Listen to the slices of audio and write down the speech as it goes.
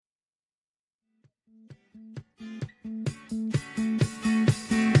Welcome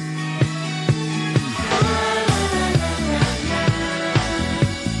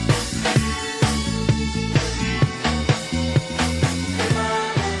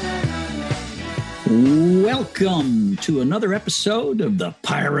to another episode of the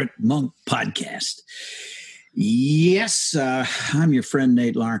Pirate Monk Podcast. Yes, I'm your friend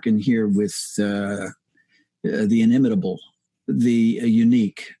Nate Larkin here with the inimitable, the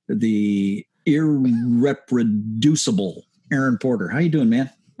unique, the irreproducible Aaron Porter. How you doing, man?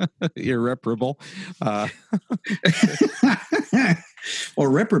 Irreparable.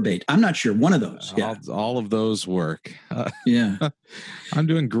 Or reprobate. I'm not sure. One of those. Yeah. All of those work. Yeah. I'm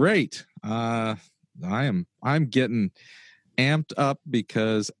doing great. I'm getting amped up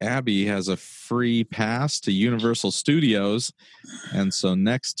because Abby has a free pass to Universal Studios. And so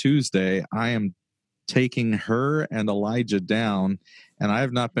next Tuesday, I am taking her and Elijah down. And I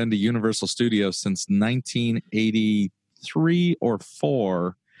have not been to Universal Studios since 1983 or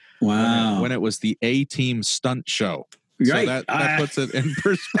 4. Wow. When it was the A-Team stunt show. Right. So that puts it in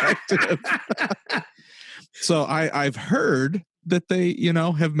perspective. So I've heard that they,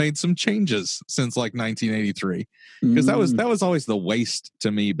 have made some changes since like 1983, because that was always the waste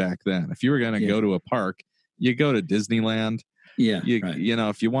to me back then. If you were going to go to a park, you go to Disneyland. Yeah.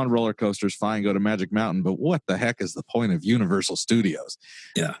 If you want roller coasters, fine, go to Magic Mountain. But what the heck is the point of Universal Studios?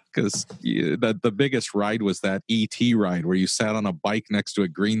 Yeah. Because the biggest ride was that E.T. ride where you sat on a bike next to a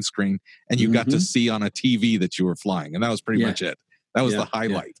green screen and you got to see on a TV that you were flying. And that was pretty much it. That was the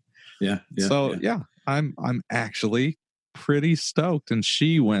highlight. Yeah. I'm actually pretty stoked, and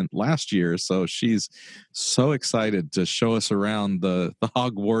she went last year, so she's so excited to show us around the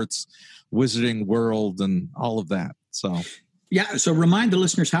Hogwarts Wizarding World and all of that. So remind the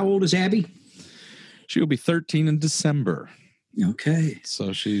listeners, how old is Abby? She will be 13 in December. Okay,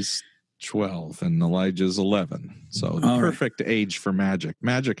 so she's 12 and Elijah's 11, so the perfect age for magic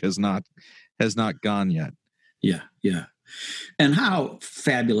has not gone yet. Yeah And how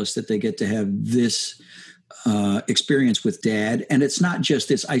fabulous that they get to have this experience with Dad. And it's not just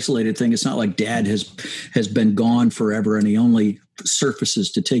this isolated thing. It's not like Dad has been gone forever and he only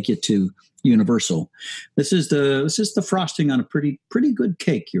surfaces to take you to Universal. This is the frosting on a pretty good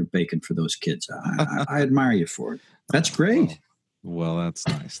cake you're baking for those kids. I admire you for it. That's great. Well, that's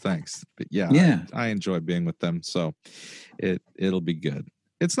nice. Thanks. But I enjoy being with them, so it'll be good.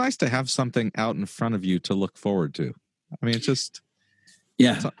 It's nice to have something out in front of you to look forward to. I mean, it's just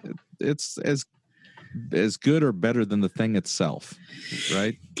it's as good or better than the thing itself,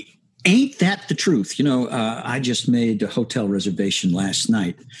 right? Ain't that the truth? I just made a hotel reservation last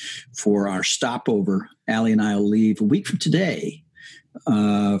night for our stopover. Allie and I will leave a week from today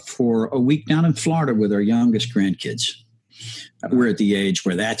for a week down in Florida with our youngest grandkids. We're at the age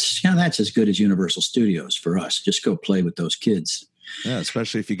where that's as good as Universal Studios for us. Just go play with those kids. Yeah,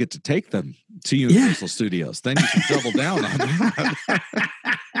 especially if you get to take them to Universal Studios. Then you can double down on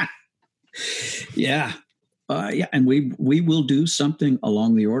that. And we will do something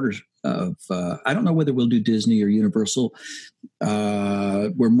along the orders of, I don't know whether we'll do Disney or Universal.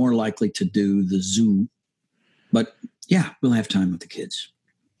 We're more likely to do the zoo, but we'll have time with the kids.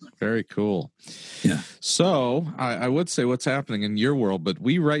 Very cool. Yeah. So I would say what's happening in your world, but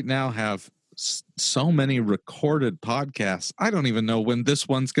we right now have so many recorded podcasts. I don't even know when this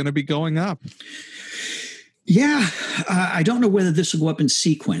one's going to be going up. Yeah, I don't know whether this will go up in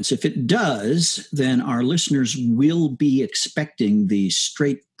sequence. If it does, then our listeners will be expecting the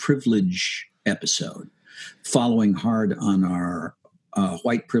straight privilege episode, following hard on our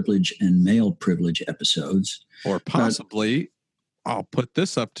white privilege and male privilege episodes. Or possibly, I'll put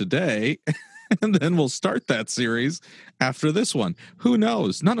this up today, and then we'll start that series after this one. Who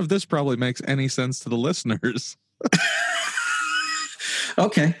knows? None of this probably makes any sense to the listeners.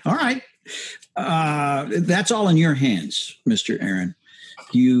 Okay, all right. That's all in your hands, Mr. Aaron.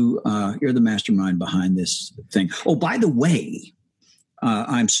 You're the mastermind behind this thing. Oh, by the way,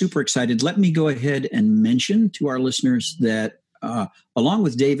 I'm super excited. Let me go ahead and mention to our listeners that along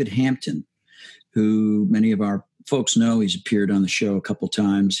with David Hampton, who many of our folks know, he's appeared on the show a couple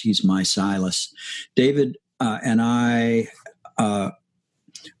times. He's my Silas. David and I are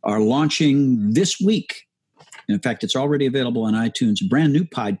launching this week. In fact, it's already available on iTunes, a brand new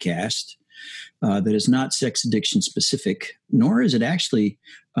podcast that is not sex addiction specific, nor is it actually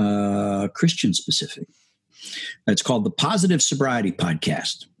Christian specific. It's called the Positive Sobriety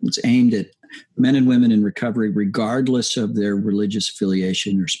Podcast. It's aimed at men and women in recovery, regardless of their religious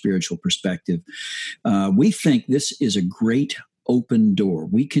affiliation or spiritual perspective. We think this is a great open door.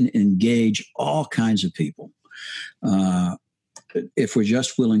 We can engage all kinds of people if we're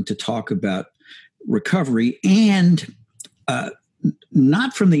just willing to talk about recovery, and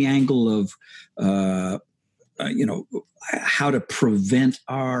not from the angle of how to prevent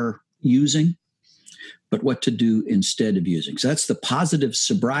our using, but what to do instead of using. So that's the Positive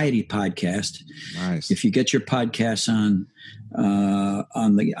Sobriety Podcast. Nice. If you get your podcasts on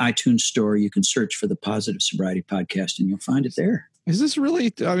the iTunes store, you can search for the Positive Sobriety Podcast and you'll find it there. Is this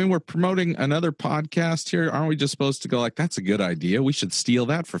really, I mean, we're promoting another podcast here. Aren't we just supposed to go like, that's a good idea. We should steal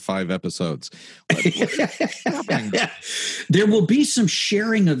that for 5 episodes. There will be some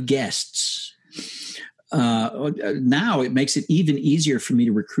sharing of guests. Now it makes it even easier for me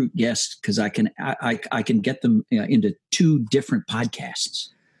to recruit guests because I can get them into 2 different podcasts.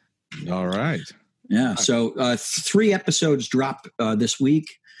 All right. Yeah. So 3 episodes drop this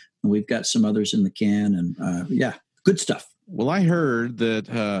week, and we've got some others in the can, and good stuff. Well, I heard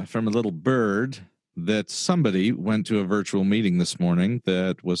that from a little bird that somebody went to a virtual meeting this morning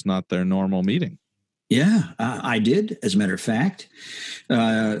that was not their normal meeting. Yeah, I did, as a matter of fact.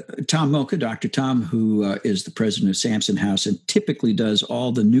 Tom Mocha, Dr. Tom, who is the president of Samson House and typically does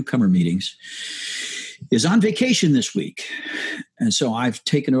all the newcomer meetings, is on vacation this week. And so I've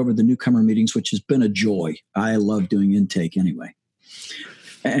taken over the newcomer meetings, which has been a joy. I love doing intake anyway.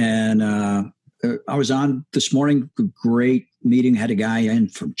 And I was on this morning, great meeting, had a guy in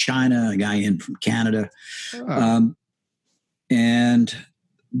from China, a guy in from Canada. And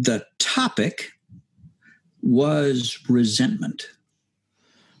the topic was resentment.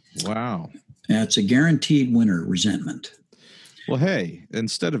 Wow. It's a guaranteed winner, resentment. Well, hey,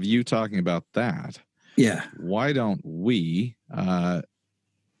 instead of you talking about that, why don't we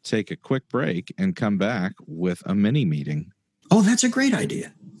take a quick break and come back with a mini meeting? Oh, that's a great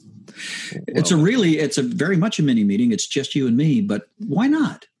idea. Well, it's a very much a mini meeting. It's just you and me, but why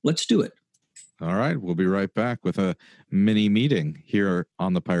not? Let's do it. All right. We'll be right back with a mini meeting here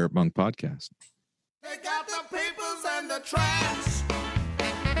on the Pirate Monk Podcast. They got the papers and the trash.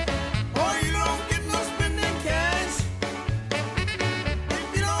 Or you don't get no spending cash.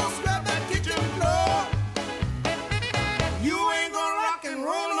 If you don't scrub that kitchen floor, you ain't gonna rock and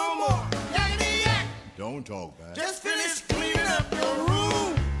roll no more. Yakety yak. Don't talk back. Just finish cleaning up your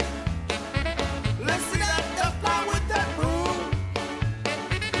room. Let's see that dust fly with that broom.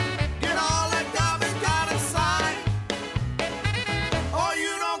 Get all that garbage out of sight. Or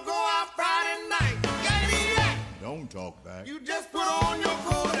you don't go out Friday night. Yakety yak. Don't talk back. You just put on your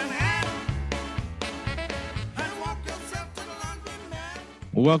coat and hat and walk yourself to the laundromat.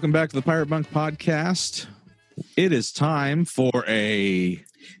 Well, welcome back to the Pirate Monk Podcast. It is time for a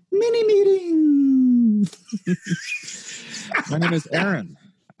Mini meeting. My name is Aaron.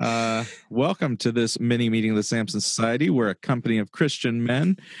 Welcome to this mini meeting of the Samson Society. We're a company of Christian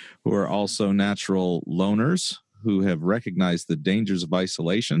men who are also natural loners who have recognized the dangers of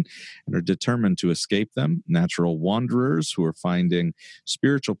isolation and are determined to escape them. Natural wanderers who are finding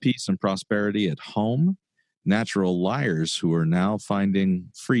spiritual peace and prosperity at home. Natural liars who are now finding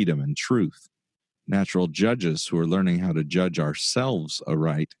freedom and truth. Natural judges who are learning how to judge ourselves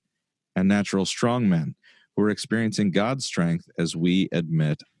aright. And natural strongmen who are experiencing God's strength as we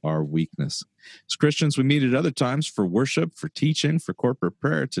admit our weakness. As Christians, we meet at other times for worship, for teaching, for corporate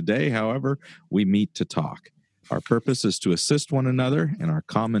prayer. Today, however, we meet to talk. Our purpose is to assist one another in our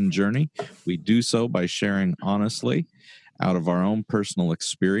common journey. We do so by sharing honestly out of our own personal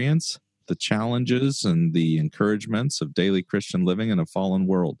experience, the challenges and the encouragements of daily Christian living in a fallen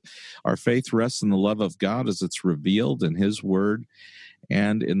world. Our faith rests in the love of God as it's revealed in His Word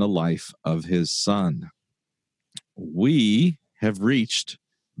and in the life of His Son. We have reached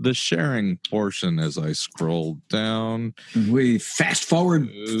the sharing portion as I scroll down. We fast forward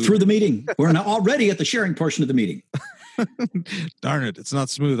through the meeting. We're now already at the sharing portion of the meeting. Darn it, it's not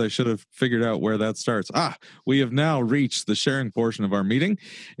smooth. I should have figured out where that starts. We have now reached the sharing portion of our meeting.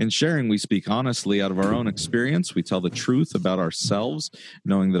 In sharing, we speak honestly out of our own experience. We tell the truth about ourselves,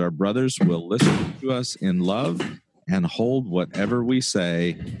 knowing that our brothers will listen to us in love and hold whatever we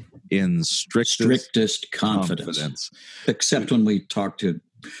say in strictest confidence. Except when we talk to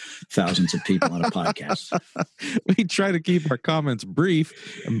thousands of people on a podcast. We try to keep our comments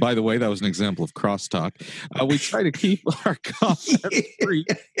brief. And by the way, that was an example of crosstalk. We try to keep our comments brief,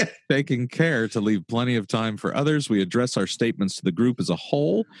 taking care to leave plenty of time for others. We address our statements to the group as a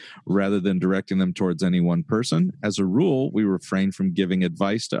whole rather than directing them towards any one person. As a rule, we refrain from giving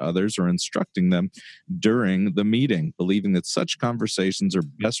advice to others or instructing them during the meeting, believing that such conversations are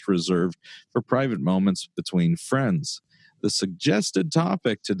best reserved for private moments between friends. The suggested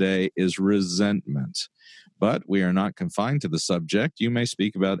topic today is resentment, but we are not confined to the subject. You may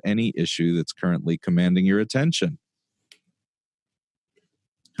speak about any issue that's currently commanding your attention.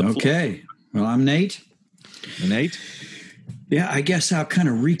 Okay. Well, I'm Nate. Nate? Yeah, I guess I'll kind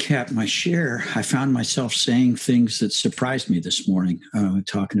of recap my share. I found myself saying things that surprised me this morning,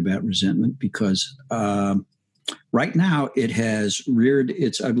 talking about resentment, because right now it has reared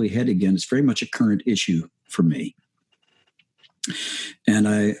its ugly head again. It's very much a current issue for me. And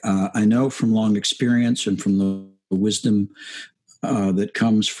I know from long experience and from the wisdom that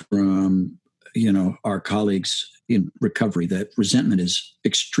comes from, our colleagues in recovery, that resentment is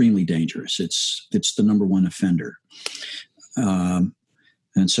extremely dangerous. It's the number one offender. And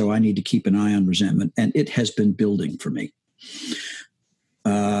so I need to keep an eye on resentment, and it has been building for me.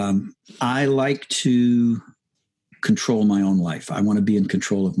 I like to control my own life. I want to be in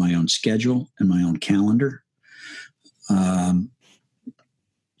control of my own schedule and my own calendar. I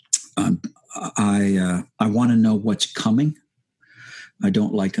want to know what's coming. I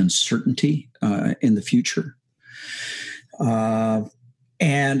don't like uncertainty in the future. I'm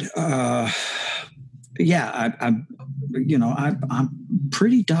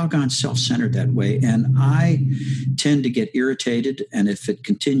pretty doggone self-centered that way, and I tend to get irritated, and if it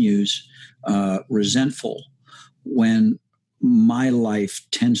continues, resentful when my life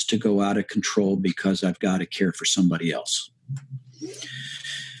tends to go out of control because I've got to care for somebody else.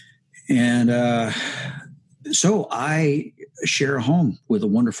 And so I share a home with a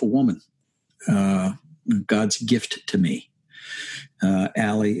wonderful woman, God's gift to me.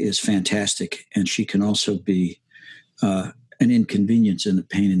 Allie is fantastic, and she can also be an inconvenience and a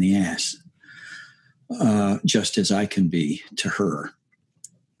pain in the ass, just as I can be to her.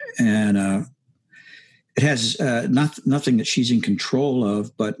 And it has nothing that she's in control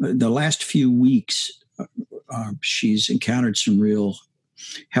of, but the last few weeks, she's encountered some real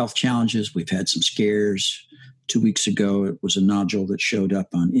health challenges. We've had some scares. 2 weeks ago, it was a nodule that showed up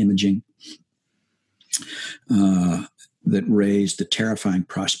on imaging that raised the terrifying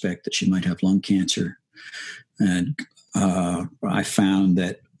prospect that she might have lung cancer. And I found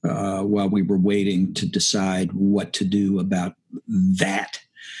that while we were waiting to decide what to do about that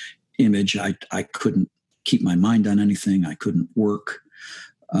image, I couldn't keep my mind on anything. I couldn't work,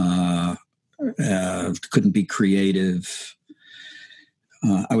 couldn't be creative.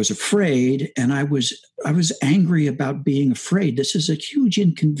 I was afraid, and I was angry about being afraid. This is a huge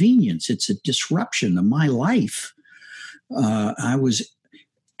inconvenience. It's a disruption of my life. I was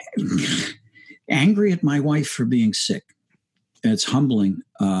angry at my wife for being sick. And it's humbling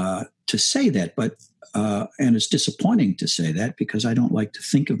to say that, but and it's disappointing to say that because I don't like to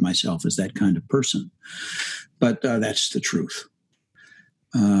think of myself as that kind of person. But that's the truth.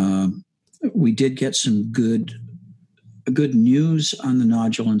 We did get some good news on the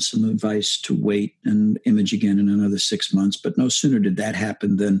nodule and some advice to wait and image again in another 6 months. But no sooner did that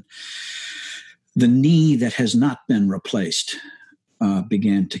happen than the knee that has not been replaced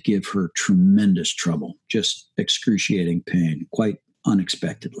began to give her tremendous trouble, just excruciating pain, quite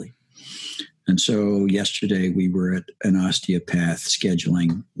unexpectedly. And so yesterday we were at an osteopath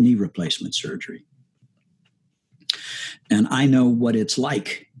scheduling knee replacement surgery. And I know what it's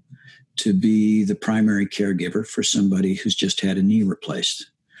like to be the primary caregiver for somebody who's just had a knee replaced.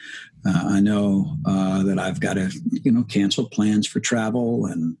 I know that I've got to, cancel plans for travel,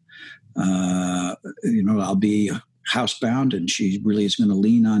 and I'll be housebound, and she really is going to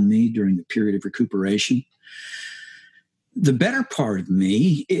lean on me during the period of recuperation. The better part of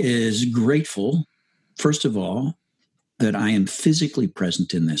me is grateful, first of all, that I am physically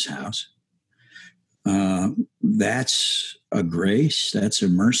present in this house. That's a grace. That's a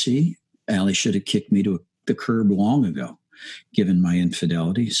mercy. Allie should have kicked me to the curb long ago, given my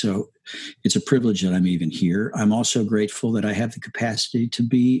infidelity. So it's a privilege that I'm even here. I'm also grateful that I have the capacity to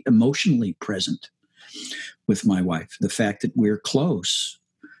be emotionally present with my wife. The fact that we're close.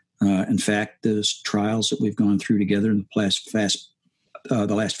 In fact, those trials that we've gone through together in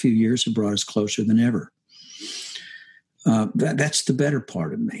the last few years have brought us closer than ever. That's the better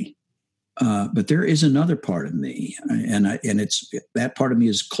part of me. But there is another part of me, and it's that part of me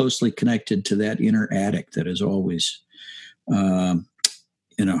is closely connected to that inner addict that is always,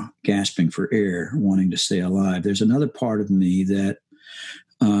 gasping for air, wanting to stay alive. There's another part of me that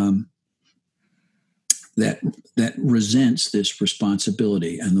that resents this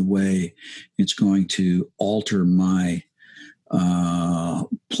responsibility and the way it's going to alter my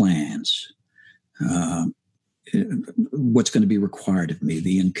plans. What's going to be required of me,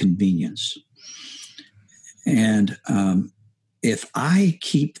 the inconvenience. And if I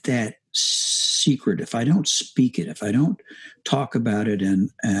keep that secret, if I don't speak it, if I don't talk about it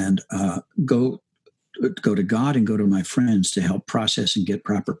and go go to God and go to my friends to help process and get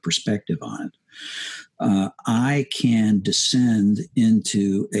proper perspective on it. I can descend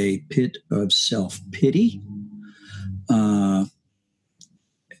into a pit of self-pity and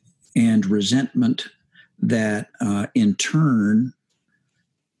resentment that in turn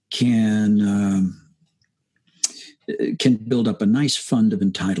can build up a nice fund of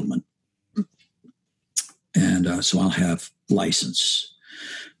entitlement. And so I'll have license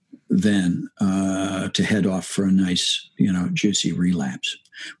then to head off for a nice, juicy relapse,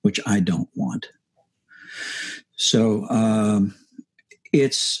 which I don't want. So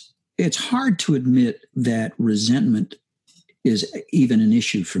it's hard to admit that resentment is even an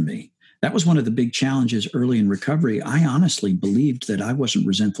issue for me. That was one of the big challenges early in recovery. I honestly believed that I wasn't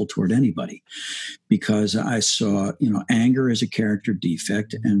resentful toward anybody because I saw, anger as a character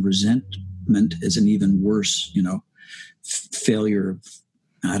defect and resentment as an even worse, failure of,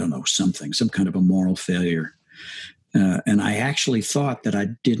 I don't know, some kind of a moral failure. And I actually thought that I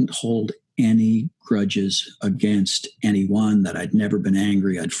didn't hold any grudges against anyone, that I'd never been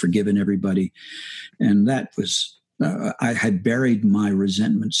angry. I'd forgiven everybody. And that was, I had buried my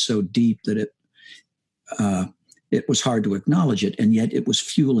resentment so deep that it was hard to acknowledge it. And yet it was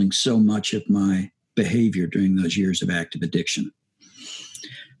fueling so much of my behavior during those years of active addiction.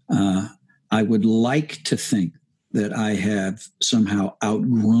 I would like to think that I have somehow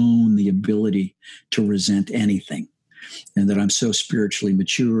outgrown the ability to resent anything, and that I'm so spiritually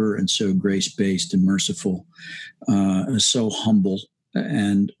mature and so grace-based and merciful, so humble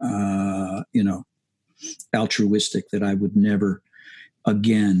and, altruistic that I would never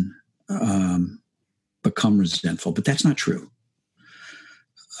again become resentful. But that's not true.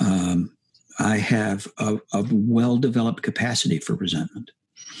 I have a well-developed capacity for resentment,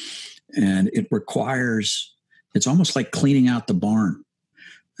 and it requires, it's almost like cleaning out the barn.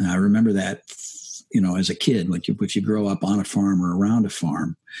 And I remember that, as a kid, when you grow up on a farm or around a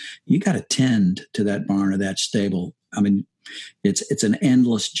farm, you got to tend to that barn or that stable. I mean, it's an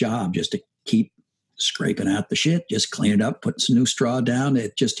endless job just to keep scraping out the shit, just clean it up, put some new straw down.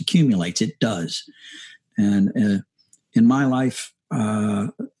 It just accumulates. It does. And in my life,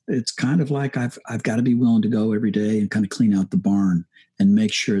 it's kind of like I've got to be willing to go every day and kind of clean out the barn and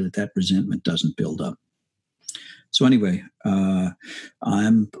make sure that resentment doesn't build up. So anyway,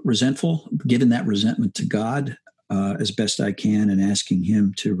 I'm resentful, giving that resentment to God as best I can and asking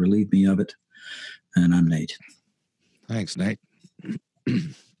him to relieve me of it. And I'm Nate. Thanks, Nate.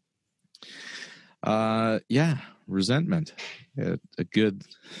 Resentment. A good,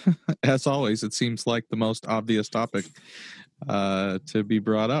 as always, it seems like the most obvious topic to be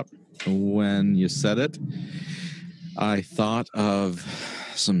brought up. When you said it, I thought of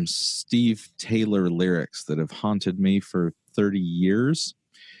some Steve Taylor lyrics that have haunted me for 30 years.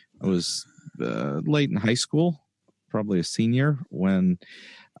 I was late in high school, probably a senior, when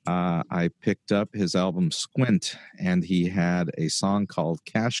I picked up his album Squint, and he had a song called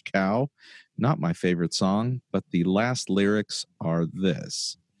Cash Cow. Not my favorite song, but the last lyrics are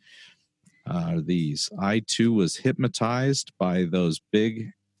these. I too was hypnotized by those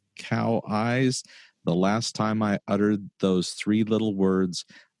big cow eyes. The last time I uttered those three little words,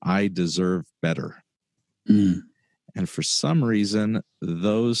 I deserve better. Mm. And for some reason,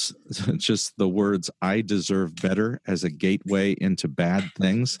 those, just the words, I deserve better as a gateway into bad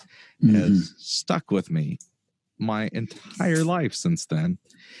things, has stuck with me my entire life since then.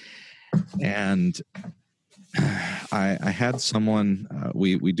 And I had someone,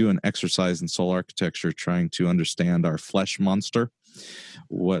 we do an exercise in soul architecture trying to understand our flesh monster,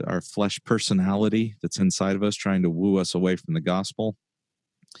 what our flesh personality that's inside of us, trying to woo us away from the gospel.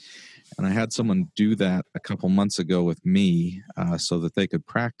 And I had someone do that a couple months ago with me so that they could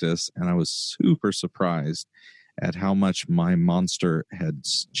practice. And I was super surprised at how much my monster had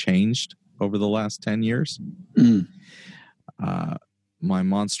changed over the last 10 years. My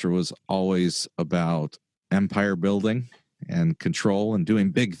monster was always about empire building and control and doing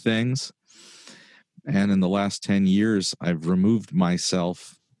big things. And in the last 10 years, I've removed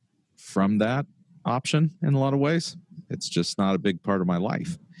myself from that option in a lot of ways. It's just not a big part of my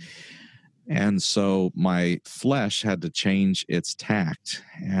life. And so my flesh had to change its tact.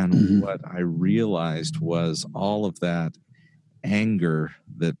 And what I realized was all of that anger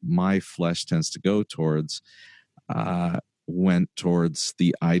that my flesh tends to go towards went towards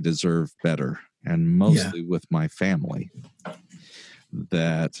the I deserve better, and mostly with my family.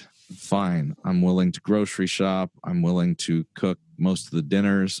 That, fine, I'm willing to grocery shop, I'm willing to cook most of the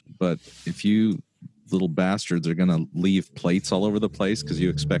dinners, but if you little bastards are going to leave plates all over the place because you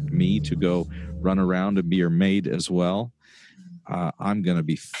expect me to go run around and be your maid as well, I'm going to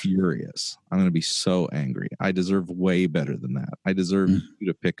be furious. I'm going to be so angry. I deserve way better than that. I deserve you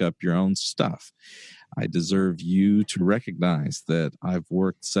to pick up your own stuff. I deserve you to recognize that I've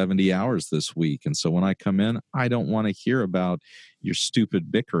worked 70 hours this week. And so when I come in, I don't want to hear about your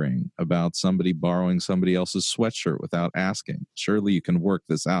stupid bickering about somebody borrowing somebody else's sweatshirt without asking. Surely you can work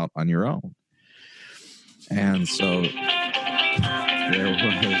this out on your own. And so there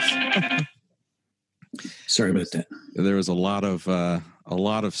was... Sorry about that. There was a lot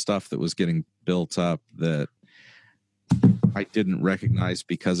of stuff that was getting built up that I didn't recognize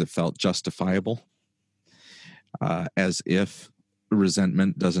because it felt justifiable. As if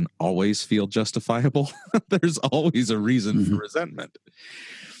resentment doesn't always feel justifiable. There's always a reason for resentment.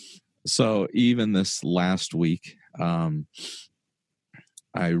 So even this last week, I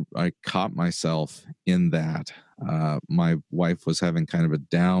caught myself in that. My wife was having kind of a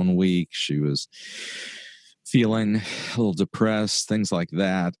down week. She was feeling a little depressed, things like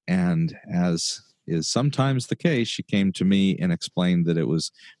that. And as is sometimes the case, she came to me and explained that it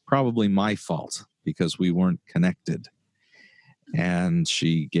was probably my fault because we weren't connected. And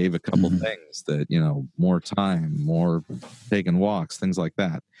she gave a couple things that, more time, more taking walks, things like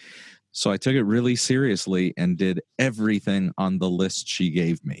that. So I took it really seriously and did everything on the list she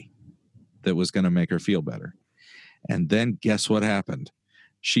gave me that was going to make her feel better. And then guess what happened?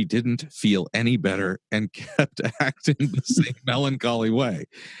 She didn't feel any better and kept acting the same melancholy way.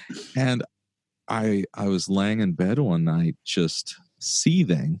 And I was laying in bed one night just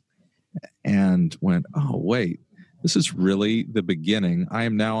seething and went, oh, wait, this is really the beginning. I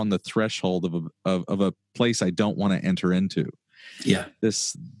am now on the threshold of a place I don't want to enter into. Yeah.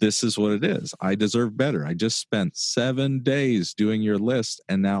 This is what it is. I deserve better. I just spent 7 days doing your list,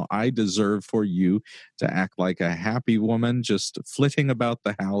 and now I deserve for you to act like a happy woman, just flitting about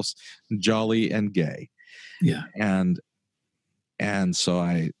the house, jolly and gay. Yeah. And so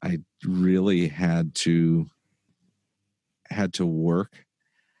I really had to work,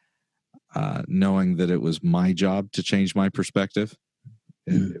 knowing that it was my job to change my perspective.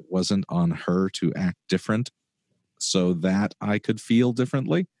 It wasn't on her to act different so that I could feel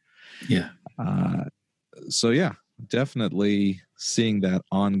differently. Yeah. So yeah, definitely seeing that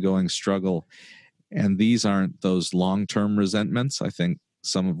ongoing struggle. And these aren't those long-term resentments, I think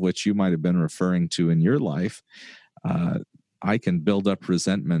some of which you might have been referring to in your life. I can build up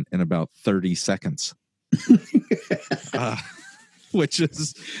resentment in about 30 seconds, which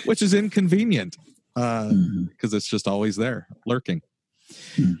is inconvenient because it's just always there lurking.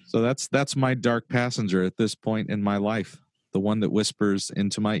 So that's my dark passenger at this point in my life, the one that whispers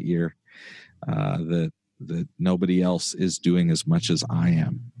into my ear that nobody else is doing as much as I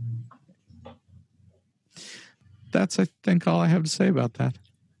am. That's, I think, all I have to say about that.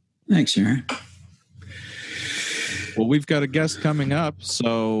 Thanks, Aaron. Well, we've got a guest coming up,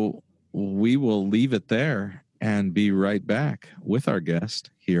 so we will leave it there and be right back with our guest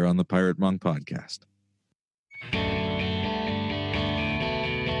here on the Pirate Monk Podcast.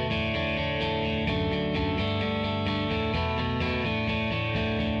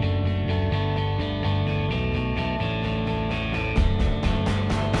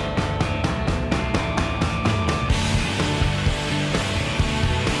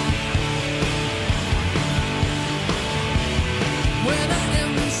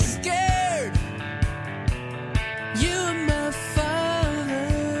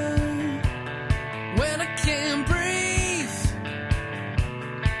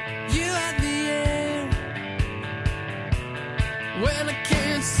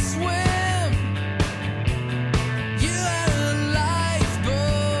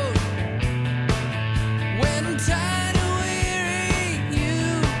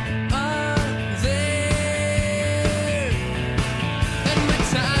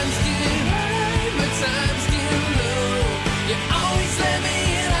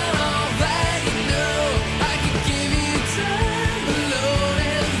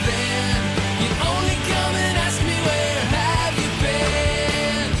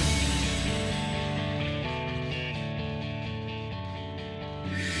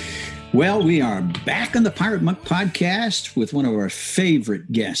 Well, we are back on the Pirate Monk Podcast with one of our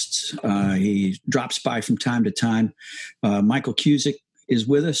favorite guests. He drops by from time to time. Michael Cusick is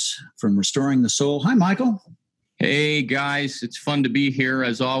with us from Restoring the Soul. Hi, Michael. Hey, guys. It's fun to be here,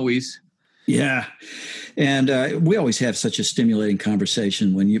 as always. Yeah. And we always have such a stimulating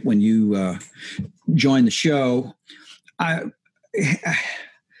conversation when you join the show.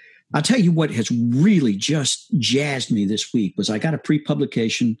 I'll tell you what has really just jazzed me this week was I got a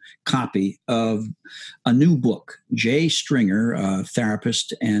pre-publication copy of a new book. Jay Stringer, a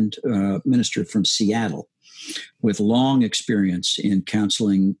therapist and minister from Seattle, with long experience in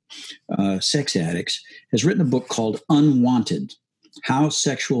counseling sex addicts, has written a book called Unwanted: How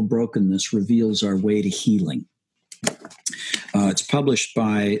Sexual Brokenness Reveals Our Way to Healing. It's published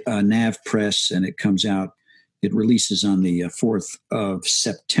by Nav Press, and it releases on the 4th of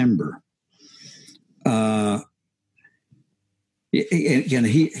September. Again,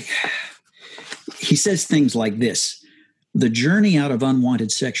 he says things like this: the journey out of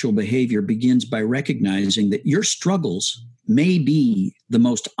unwanted sexual behavior begins by recognizing that your struggles may be the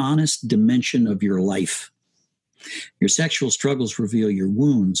most honest dimension of your life. Your sexual struggles reveal your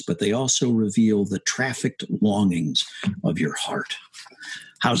wounds, but they also reveal the trafficked longings of your heart.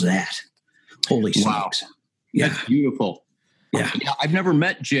 How's that? Holy smokes. Yeah. That's beautiful. Yeah. I've never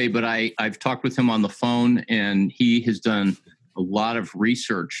met Jay, but I've talked with him on the phone, and he has done a lot of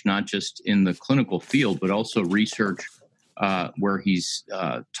research, not just in the clinical field, but also research where he's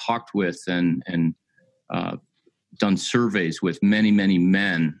talked with and done surveys with many, many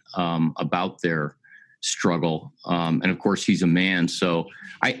men about their struggle. And of course, he's a man. So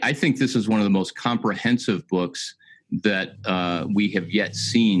I think this is one of the most comprehensive books that we have yet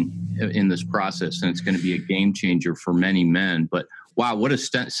seen in this process. And it's going to be a game changer for many men. But wow, what a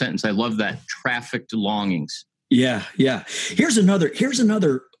sentence. I love that. Trafficked longings. Yeah. Yeah. Here's another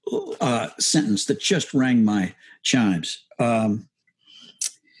sentence that just rang my chimes.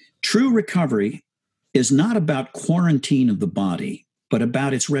 True recovery is not about quarantine of the body, but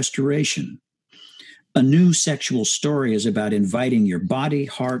about its restoration. A new sexual story is about inviting your body,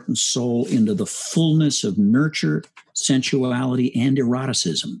 heart, and soul into the fullness of nurture, sensuality, and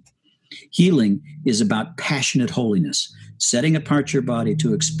eroticism. Healing is about passionate holiness, setting apart your body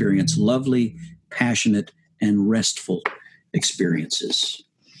to experience lovely, passionate, and restful experiences.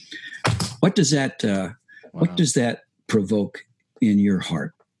 What does that provoke in your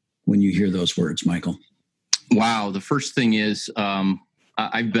heart when you hear those words, Michael? Wow. The first thing is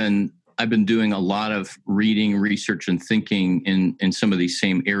I've been doing a lot of reading, research, and thinking in some of these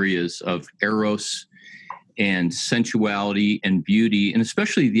same areas of eros and sensuality and beauty, and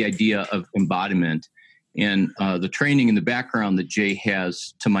especially the idea of embodiment. And the training and the background that Jay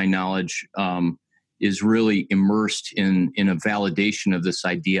has, to my knowledge, is really immersed in a validation of this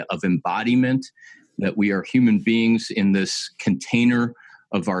idea of embodiment, that we are human beings in this container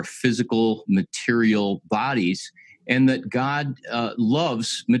of our physical material bodies, and that God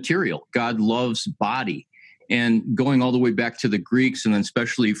loves material. God loves body. And going all the way back to the Greeks, and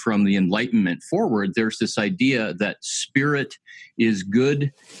especially from the Enlightenment forward, there's this idea that spirit is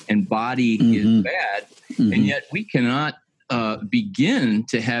good and body is bad. Mm-hmm. And yet we cannot begin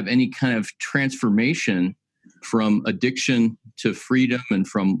to have any kind of transformation from addiction to freedom and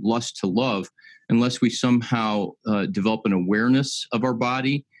from lust to love unless we somehow develop an awareness of our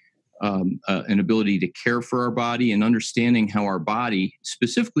body, an ability to care for our body, and understanding how our body,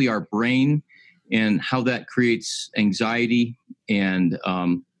 specifically our brain, and how that creates anxiety and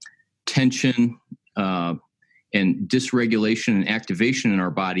tension and dysregulation and activation in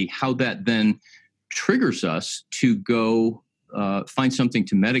our body, how that then triggers us to go find something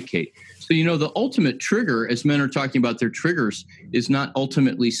to medicate. So, the ultimate trigger, as men are talking about their triggers, is not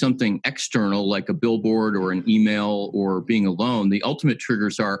ultimately something external like a billboard or an email or being alone. The ultimate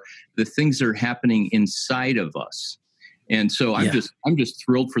triggers are the things that are happening inside of us. And so I'm just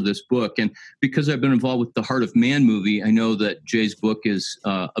thrilled for this book. And because I've been involved with the Heart of Man movie, I know that Jay's book is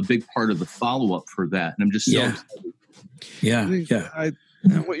a big part of the follow-up for that. And I'm just so excited. Yeah.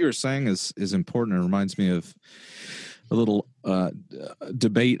 What you were saying is important. It reminds me of a little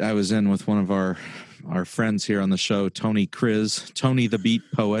debate I was in with one of our friends here on the show, Tony Kriz, Tony the Beat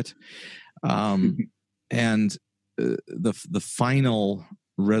Poet. And the final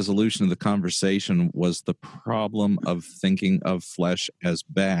resolution of the conversation was the problem of thinking of flesh as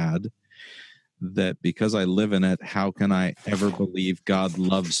bad, that because I live in it, how can I ever believe God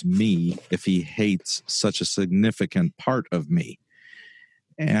loves me if he hates such a significant part of me?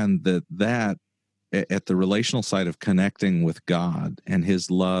 And that at the relational side of connecting with God and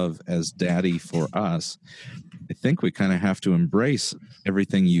his love as daddy for us, I think we kind of have to embrace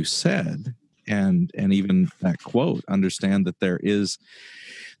everything you said and even that quote, understand that there is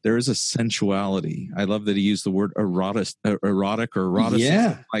a sensuality. I love that he used the word erotic or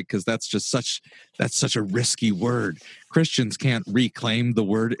eroticism, because that's such a risky word. Christians can't reclaim the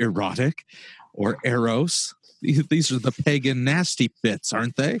word erotic or eros. These are the pagan nasty bits,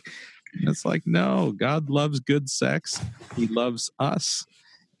 aren't they? And it's like, no, God loves good sex. He loves us,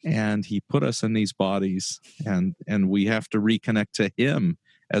 and he put us in these bodies, and we have to reconnect to him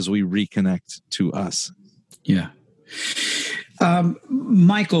as we reconnect to us. Yeah.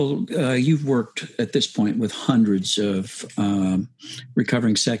 Michael, you've worked at this point with hundreds of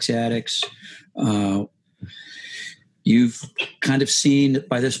recovering sex addicts. You've kind of seen,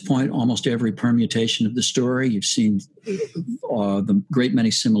 by this point, almost every permutation of the story. You've seen the great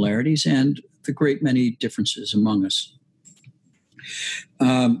many similarities and the great many differences among us.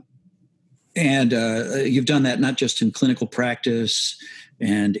 And you've done that not just in clinical practice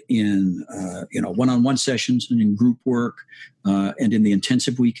and in one-on-one sessions and in group work and in the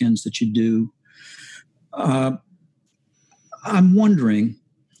intensive weekends that you do. I'm wondering,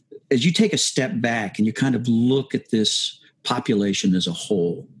 as you take a step back and you kind of look at this population as a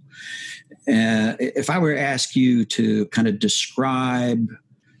whole, if I were to ask you to kind of describe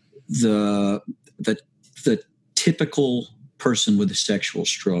the typical person with a sexual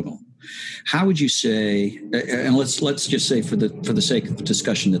struggle, how would you say, and let's just say for the sake of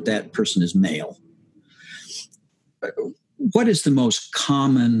discussion that person is male, what is the most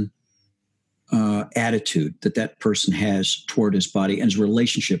common attitude that person has toward his body and his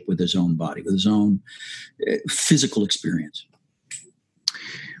relationship with his own body, with his own physical experience?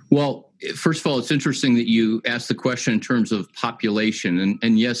 Well, first of all, it's interesting that you asked the question in terms of population.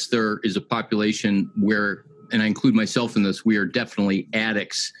 And yes, there is a population where, and I include myself in this, we are definitely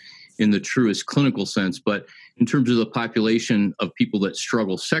addicts in the truest clinical sense. But in terms of the population of people that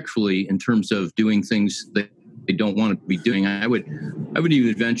struggle sexually, in terms of doing things that they don't want to be doing, I would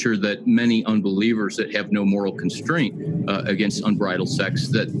even venture that many unbelievers that have no moral constraint against unbridled sex,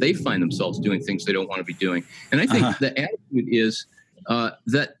 that they find themselves doing things they don't want to be doing. And I think the attitude is that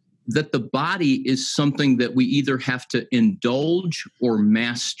the body is something that we either have to indulge or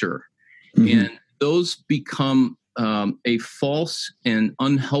master. Mm-hmm. And those become a false and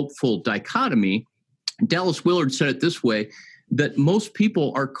unhelpful dichotomy. Dallas Willard said it this way, that most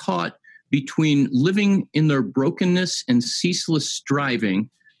people are caught between living in their brokenness and ceaseless striving,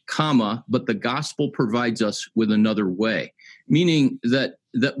 but the gospel provides us with another way, meaning that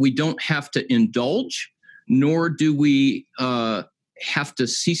we don't have to indulge, nor do we have to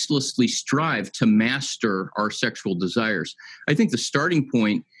ceaselessly strive to master our sexual desires. I think the starting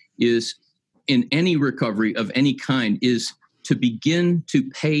point is, in any recovery of any kind, is to begin to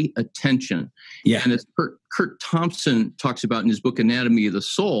pay attention. Yeah. And as Kurt Thompson talks about in his book, Anatomy of the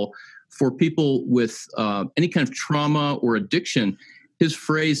Soul, for people with any kind of trauma or addiction, his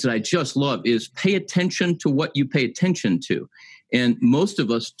phrase that I just love is pay attention to what you pay attention to. And most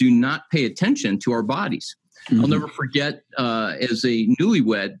of us do not pay attention to our bodies. Mm-hmm. I'll never forget, as a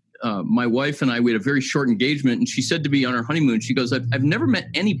newlywed, my wife and I, we had a very short engagement, and she said to me on our honeymoon, she goes, I've never met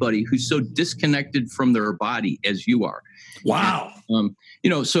anybody who's so disconnected from their body as you are. Wow. And,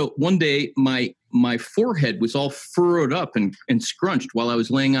 so one day my forehead was all furrowed up and scrunched while I was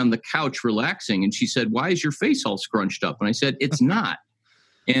laying on the couch relaxing. And she said, "Why is your face all scrunched up?" And I said, "It's not."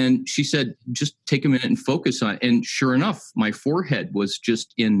 And she said, "Just take a minute and focus on it." And sure enough, my forehead was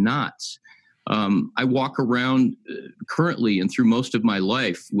just in knots. I walk around currently and through most of my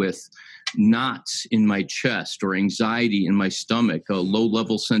life with knots in my chest or anxiety in my stomach, a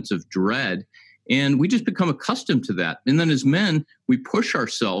low-level sense of dread. And we just become accustomed to that. And then as men, we push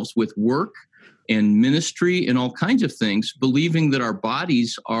ourselves with work and ministry and all kinds of things, believing that our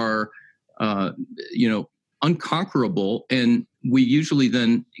bodies are, unconquerable. And we usually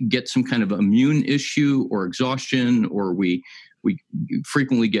then get some kind of immune issue or exhaustion, or we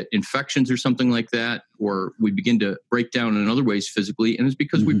frequently get infections or something like that, or we begin to break down in other ways physically. And it's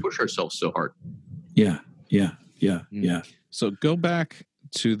because we push ourselves so hard. Yeah. So go back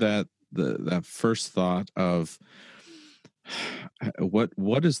to that first thought of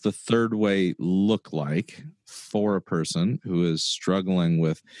what does the third way look like for a person who is struggling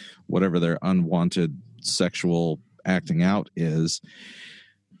with whatever their unwanted sexual acting out is?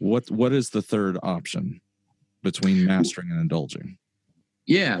 What is the third option between mastering and indulging?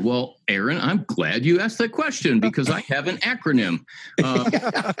 Yeah, well, Aaron, I'm glad you asked that question because I have an acronym.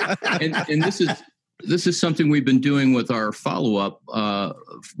 And this is something we've been doing with our follow-up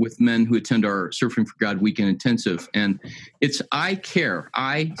with men who attend our Surfing for God Weekend Intensive. And it's ICARE,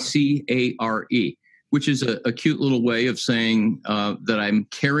 I-C-A-R-E, which is a cute little way of saying that I'm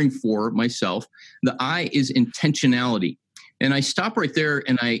caring for myself. The I is intentionality. And I stop right there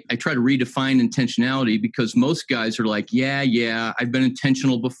and I try to redefine intentionality, because most guys are like, yeah, I've been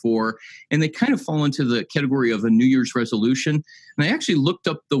intentional before. And they kind of fall into the category of a New Year's resolution. And I actually looked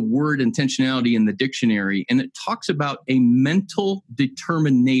up the word intentionality in the dictionary, and it talks about a mental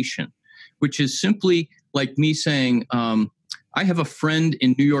determination, which is simply like me saying, I have a friend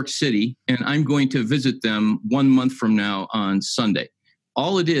in New York City and I'm going to visit them 1 month from now on Sunday.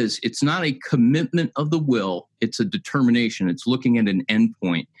 all it is, it's not a commitment of the will. It's a determination. It's looking at an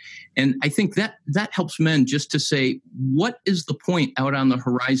endpoint. And I think that helps men just to say, what is the point out on the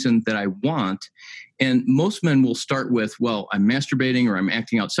horizon that I want? And most men will start with, well, I'm masturbating or I'm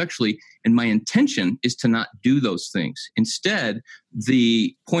acting out sexually, and my intention is to not do those things. Instead,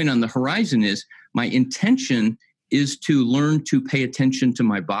 the point on the horizon is my intention is to learn to pay attention to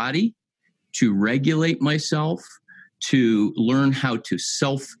my body, to regulate myself, to learn how to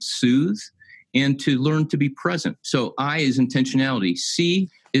self-soothe, and to learn to be present. So I is intentionality. C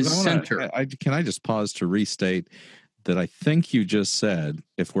is center. Can I just pause to restate that I think you just said,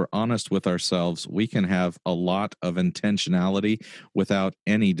 if we're honest with ourselves, we can have a lot of intentionality without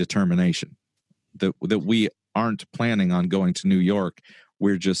any determination. That we aren't planning on going to New York.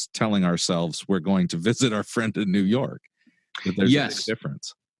 We're just telling ourselves we're going to visit our friend in New York. That there's a big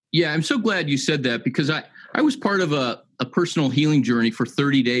difference. Yeah, I'm so glad you said that, because I was part of a personal healing journey for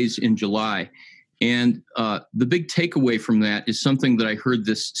 30 days in July. And the big takeaway from that is something that I heard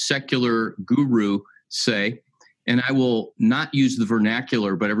this secular guru say, and I will not use the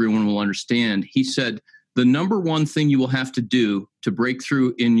vernacular, but everyone will understand. He said, the number one thing you will have to do to break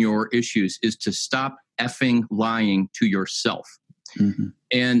through in your issues is to stop effing lying to yourself. Mm-hmm.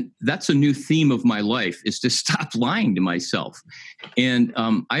 And that's a new theme of my life, is to stop lying to myself. And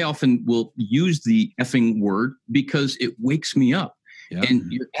I often will use the effing word because it wakes me up. Yeah.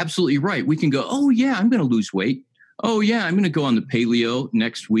 And you're absolutely right. We can go, oh, yeah, I'm going to lose weight. Oh, yeah, I'm going to go on the paleo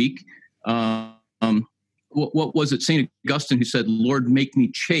next week. What was it? St. Augustine who said, Lord, make me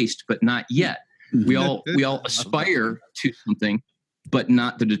chaste, but not yet. Mm-hmm. We all aspire to something, but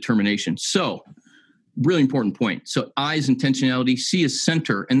not the determination. So really important point. So I is intentionality, C is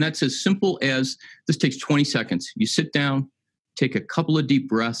center. And that's as simple as, this takes 20 seconds. You sit down, take a couple of deep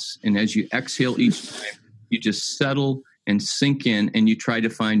breaths, and as you exhale each time, you just settle and sink in, and you try to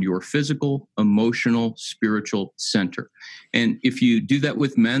find your physical, emotional, spiritual center. And if you do that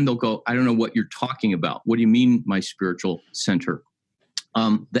with men, they'll go, I don't know what you're talking about. What do you mean, my spiritual center?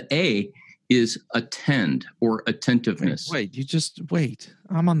 The A is attend, or attentiveness. Wait.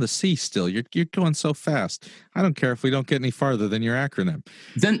 I'm on the C still. You're going so fast. I don't care if we don't get any farther than your acronym.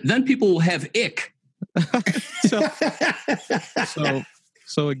 Then people will have ick.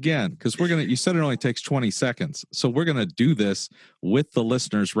 So again, because you said it only takes 20 seconds. So we're gonna do this with the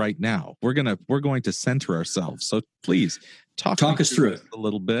listeners right now. We're going to center ourselves. So please talk us through it a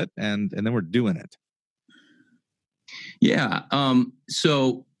little bit, and then we're doing it. Yeah.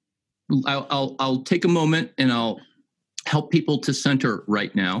 So I'll take a moment and I'll help people to center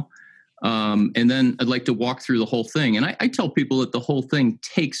right now. And then I'd like to walk through the whole thing. And I tell people that the whole thing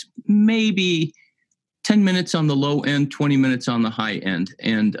takes maybe 10 minutes on the low end, 20 minutes on the high end.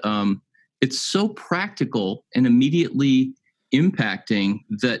 And it's so practical and immediately impacting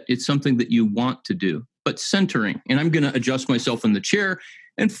that it's something that you want to do. But centering, and I'm going to adjust myself in the chair.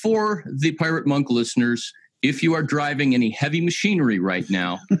 And for the Pirate Monk listeners, if you are driving any heavy machinery right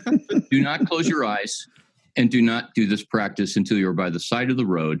now, do not close your eyes, and do not do this practice until you're by the side of the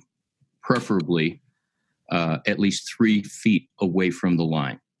road, preferably at least 3 feet away from the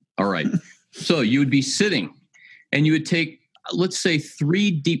line. All right. So you would be sitting, and you would take, let's say,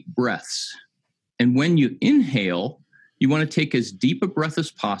 3 deep breaths. And when you inhale, you want to take as deep a breath as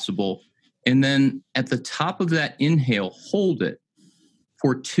possible. And then at the top of that inhale, hold it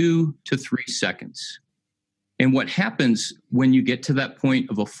for 2 to 3 seconds. And what happens when you get to that point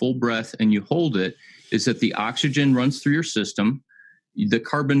of a full breath and you hold it is that the oxygen runs through your system. The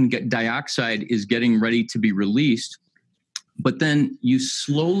carbon dioxide is getting ready to be released. But then you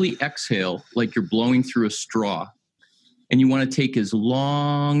slowly exhale like you're blowing through a straw. And you want to take as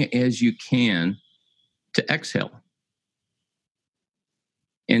long as you can to exhale.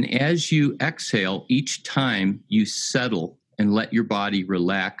 And as you exhale, each time you settle and let your body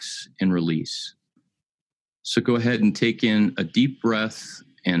relax and release. So go ahead and take in a deep breath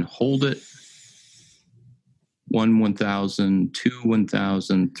and hold it. 1, 1,000, 2,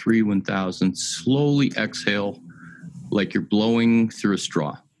 1,000, 3, 1,000. Slowly exhale like you're blowing through a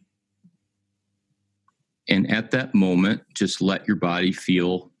straw. And at that moment, just let your body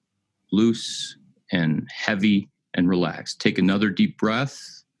feel loose and heavy and relaxed. Take another deep breath,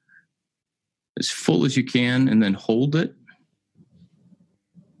 as full as you can, and then hold it.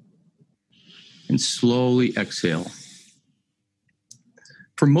 And slowly exhale.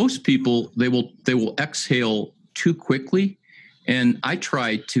 For most people, they will exhale too quickly. And I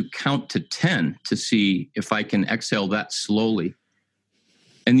try to count to 10 to see if I can exhale that slowly.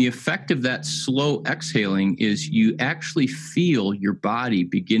 And the effect of that slow exhaling is you actually feel your body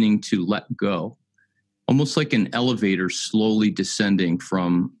beginning to let go, almost like an elevator slowly descending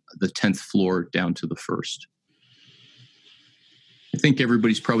from the 10th floor down to the first. I think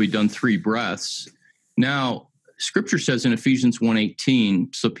everybody's probably done 3 breaths. Now, Scripture says in Ephesians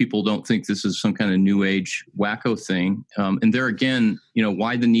 1:18, so people don't think this is some kind of new age wacko thing. And there again,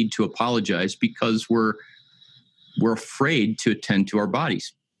 why the need to apologize? Because we're afraid to attend to our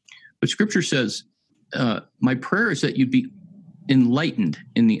bodies. But Scripture says, my prayer is that you'd be enlightened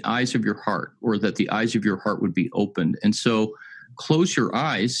in the eyes of your heart, or that the eyes of your heart would be opened. And so close your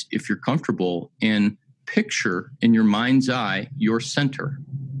eyes if you're comfortable and picture in your mind's eye your center.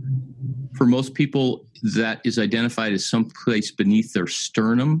 For most people, that is identified as someplace beneath their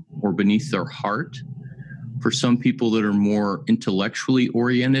sternum or beneath their heart. For some people that are more intellectually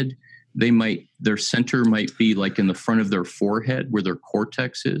oriented, their center might be like in the front of their forehead where their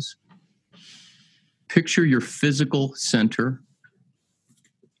cortex is. Picture your physical center,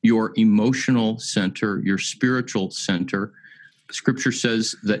 your emotional center, your spiritual center. Scripture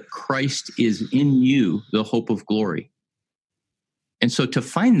says that Christ is in you, the hope of glory. And so to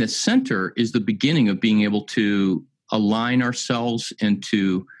find this center is the beginning of being able to align ourselves and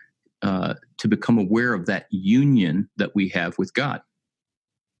to become aware of that union that we have with God.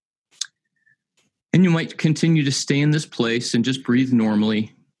 And you might continue to stay in this place and just breathe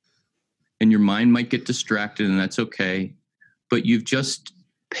normally. And your mind might get distracted, and that's okay. But you've just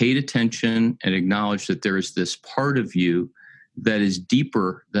paid attention and acknowledged that there is this part of you that is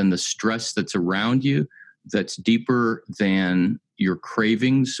deeper than the stress that's around you, that's deeper than your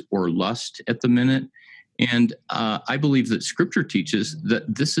cravings or lust at the minute. And I believe that Scripture teaches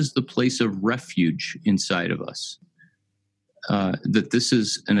that this is the place of refuge inside of us, that this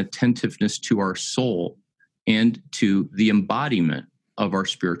is an attentiveness to our soul and to the embodiment of our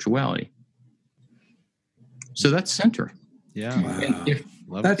spirituality. So that's center. Yeah.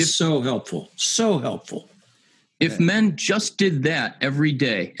 Wow. That's so helpful. So helpful. If men just did that every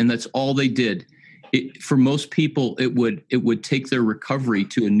day, and that's all they did, for most people, it would take their recovery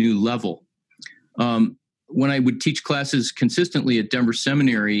to a new level. When I would teach classes consistently at Denver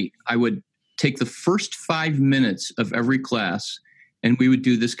Seminary, I would take the first 5 minutes of every class, and we would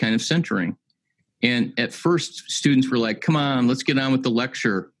do this kind of centering. And at first, students were like, come on, let's get on with the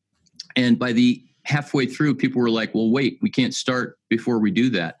lecture. And by the halfway through, people were like, well, wait, we can't start before we do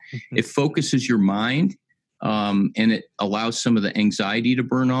that. It focuses your mind. And it allows some of the anxiety to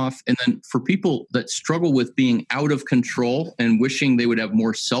burn off. And then for people that struggle with being out of control and wishing they would have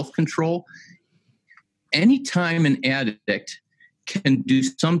more self-control, anytime an addict can do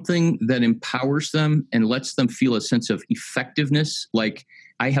something that empowers them and lets them feel a sense of effectiveness, like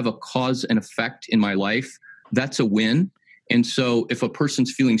I have a cause and effect in my life, that's a win. And so if a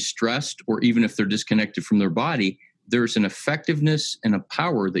person's feeling stressed, or even if they're disconnected from their body, there's an effectiveness and a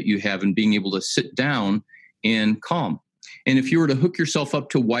power that you have in being able to sit down and calm. And if you were to hook yourself up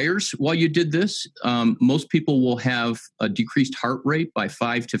to wires while you did this, most people will have a decreased heart rate by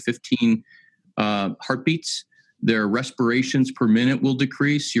 5 to 15 heartbeats. Their respirations per minute will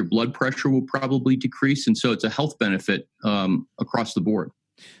decrease. Your blood pressure will probably decrease. And so it's a health benefit across the board.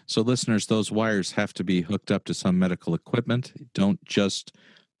 So listeners, those wires have to be hooked up to some medical equipment. Don't just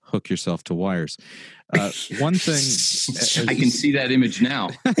hook yourself to wires. One thing... I can see that image now.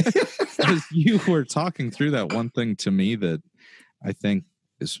 As you were talking through that, one thing to me that I think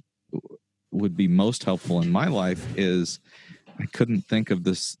would be most helpful in my life is I couldn't think of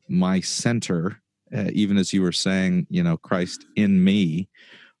this, my center, even as you were saying, Christ in me,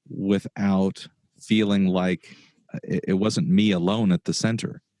 without feeling like it wasn't me alone at the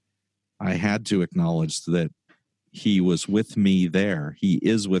center. I had to acknowledge that he was with me there. He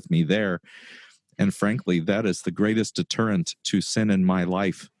is with me there. And frankly, that is the greatest deterrent to sin in my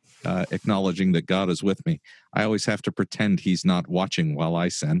life, acknowledging that God is with me. I always have to pretend he's not watching while I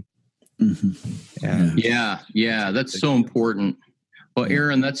sin. Mm-hmm. And yeah, that's so important. Well,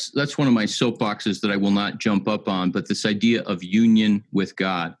 Aaron, that's one of my soapboxes that I will not jump up on, but this idea of union with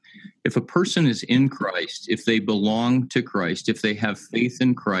God. If a person is in Christ, if they belong to Christ, if they have faith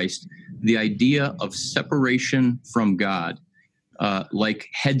in Christ, the idea of separation from God, like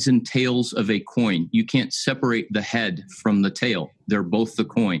heads and tails of a coin, you can't separate the head from the tail. They're both the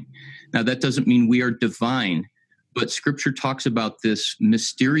coin. Now, that doesn't mean we are divine, but Scripture talks about this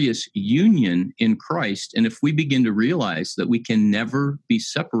mysterious union in Christ. And if we begin to realize that we can never be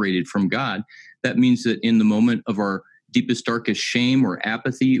separated from God, that means that in the moment of our deepest, darkest shame or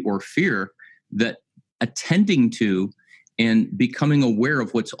apathy or fear, that attending to and becoming aware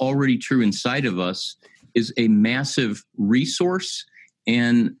of what's already true inside of us is a massive resource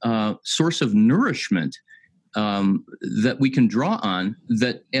and source of nourishment that we can draw on,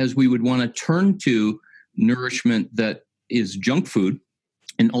 that as we would want to turn to nourishment that is junk food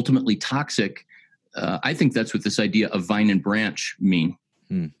and ultimately toxic. I think that's what this idea of vine and branch mean.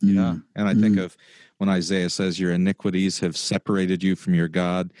 Yeah. And I think of when Isaiah says your iniquities have separated you from your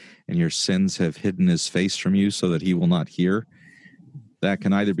God and your sins have hidden his face from you so that he will not hear. That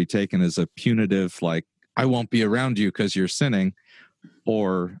can either be taken as a punitive, like, I won't be around you because you're sinning,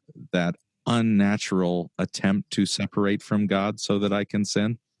 or that unnatural attempt to separate from God so that I can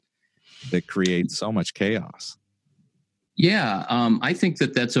sin that creates so much chaos. Yeah, I think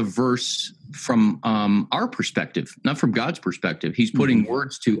that's a verse from our perspective, not from God's perspective. He's putting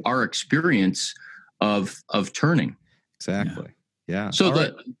words to our experience of turning. Exactly. Yeah.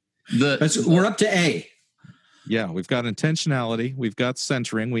 So we're up to A. Yeah, we've got intentionality, we've got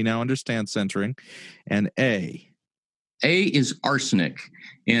centering. We now understand centering, and A is arsenic,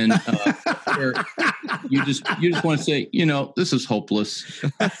 and where you just want to say, this is hopeless.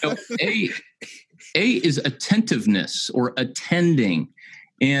 A is attentiveness or attending.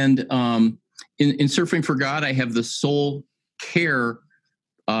 And in Surfing for God, I have the soul care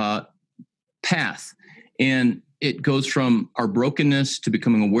path. And it goes from our brokenness to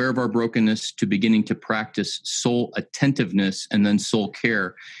becoming aware of our brokenness to beginning to practice soul attentiveness and then soul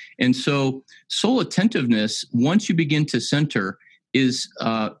care. And so soul attentiveness, once you begin to center, is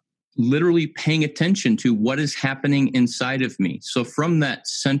literally paying attention to what is happening inside of me. So from that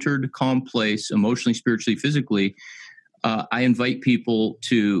centered, calm place, emotionally, spiritually, physically, I invite people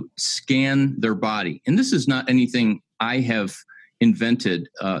to scan their body. And this is not anything I have invented.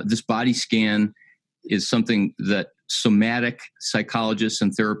 This body scan is something that somatic psychologists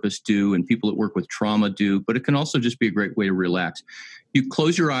and therapists do, and people that work with trauma do, but it can also just be a great way to relax. You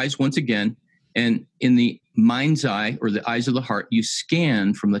close your eyes once again, and in the mind's eye, or the eyes of the heart, you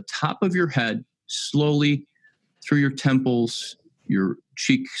scan from the top of your head slowly through your temples, your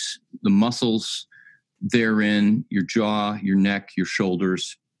cheeks, the muscles therein, your jaw, your neck, your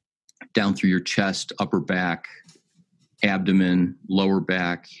shoulders, down through your chest, upper back, abdomen, lower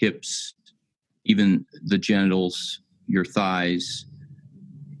back, hips, even the genitals, your thighs,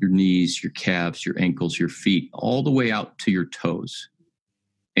 your knees, your calves, your ankles, your feet, all the way out to your toes.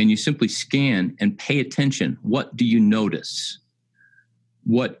 And you simply scan and pay attention. What do you notice?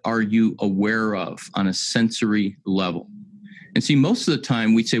 What are you aware of on a sensory level? And see, most of the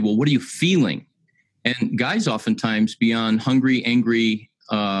time we say, well, what are you feeling? And guys oftentimes, beyond hungry, angry,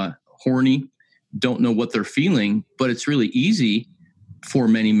 horny, don't know what they're feeling, but it's really easy for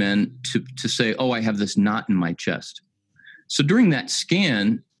many men to say, oh, I have this knot in my chest. So during that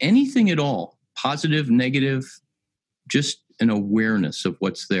scan, anything at all, positive, negative, just an awareness of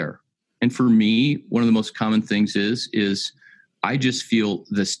what's there. And for me, one of the most common things is I just feel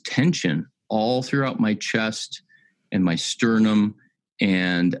this tension all throughout my chest and my sternum.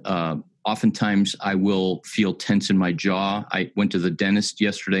 And oftentimes I will feel tense in my jaw. I went to the dentist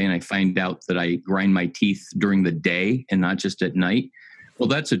yesterday and I find out that I grind my teeth during the day and not just at night. Well,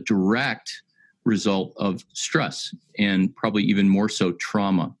 that's a direct result of stress and probably even more so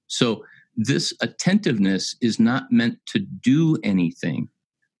trauma. So this attentiveness is not meant to do anything,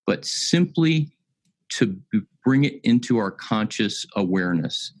 but simply to bring it into our conscious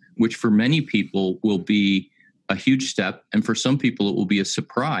awareness, which for many people will be a huge step. And for some people, it will be a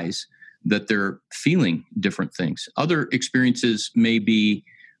surprise that they're feeling different things. Other experiences may be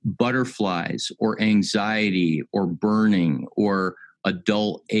butterflies or anxiety or burning or a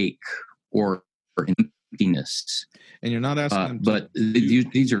dull ache or emptiness. And you're not asking them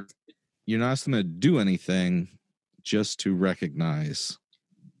these are... You're not asking them to do anything, just to recognize.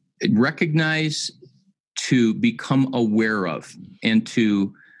 Recognize, to become aware of, and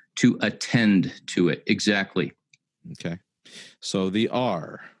to attend to it. Exactly. Okay. So the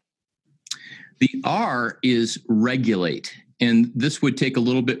R. The R is regulate. And this would take a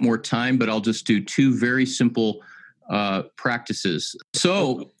little bit more time, but I'll just do two very simple practices.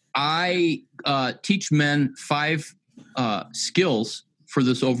 So I teach men 5 skills for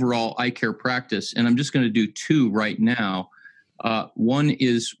this overall eye care practice. And I'm just going to do 2 right now. One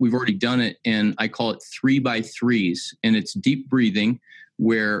is, we've already done it, and I call it 3x3s. And it's deep breathing,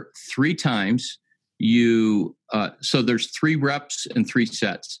 where 3 times so there's 3 reps and 3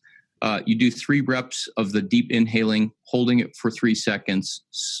 sets. You do 3 reps of the deep inhaling, holding it for 3 seconds,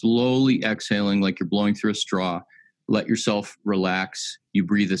 slowly exhaling like you're blowing through a straw. Let yourself relax. You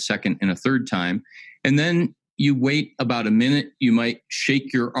breathe a second and a third time. And then you wait about a minute. You might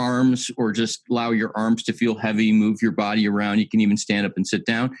shake your arms or just allow your arms to feel heavy, move your body around. You can even stand up and sit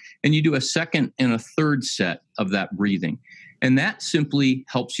down. And you do a second and a third set of that breathing. And that simply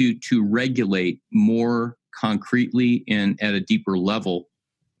helps you to regulate more concretely and at a deeper level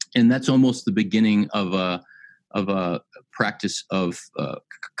And that's almost the beginning of a practice of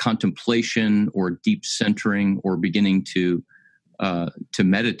contemplation or deep centering, or beginning to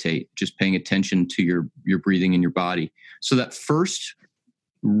meditate, just paying attention to your breathing in your body. So that first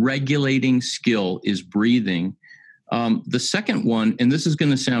regulating skill is breathing. The second one, and this is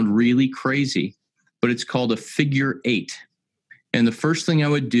going to sound really crazy, but it's called a figure 8. And the first thing I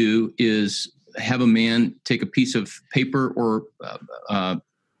would do is have a man take a piece of paper or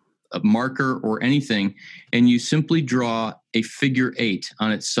a marker or anything, and you simply draw a figure 8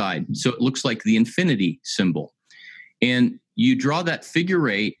 on its side. So it looks like the infinity symbol. And you draw that figure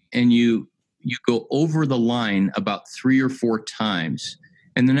 8, and you go over the line about 3 or 4 times.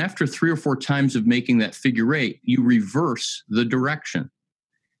 And then after 3 or 4 times of making that figure 8, you reverse the direction.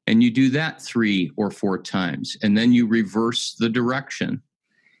 And you do that 3 or 4 times. And then you reverse the direction.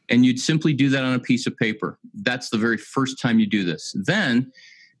 And you'd simply do that on a piece of paper. That's the very first time you do this. Then,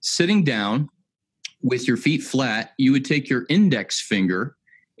 sitting down with your feet flat, you would take your index finger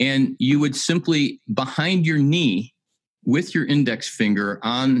and you would simply, behind your knee, with your index finger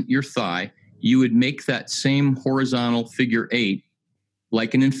on your thigh, you would make that same horizontal figure 8,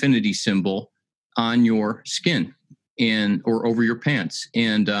 like an infinity symbol, on your skin or over your pants.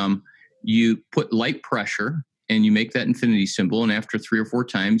 And you put light pressure and you make that infinity symbol. And after 3 or 4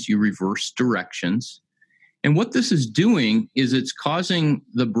 times, you reverse directions. And what this is doing is it's causing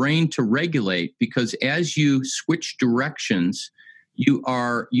the brain to regulate, because as you switch directions, you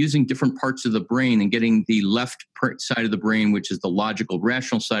are using different parts of the brain and getting the left side of the brain, which is the logical,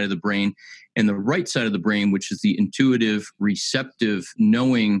 rational side of the brain, and the right side of the brain, which is the intuitive, receptive,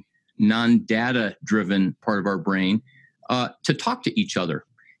 knowing, non-data driven part of our brain, to talk to each other.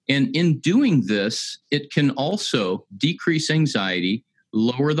 And in doing this, it can also decrease anxiety,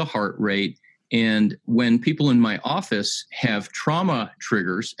 lower the heart rate. And when people in my office have trauma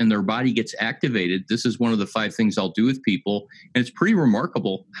triggers and their body gets activated, this is one of the 5 things I'll do with people. And it's pretty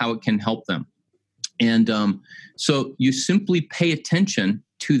remarkable how it can help them. And so you simply pay attention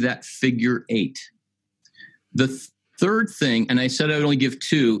to that figure 8. The third thing, and I said I would only give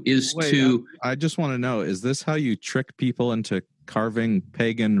 2, is I just want to know, is this how you trick people into carving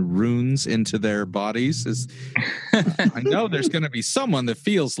pagan runes into their bodies? I know there's going to be someone that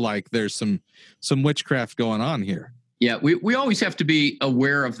feels like there's some witchcraft going on here. Yeah, we always have to be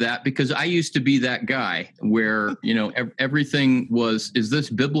aware of that, because I used to be that guy where, everything is this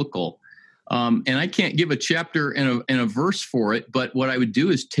biblical? And I can't give a chapter and a verse for it, but what I would do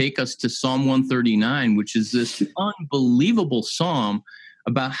is take us to Psalm 139, which is this unbelievable psalm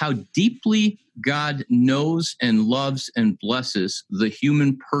about how deeply God knows and loves and blesses the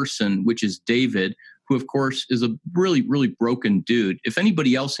human person, which is David, who, of course, is a really, really broken dude. If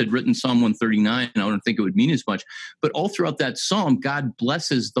anybody else had written Psalm 139, I don't think it would mean as much. But all throughout that psalm, God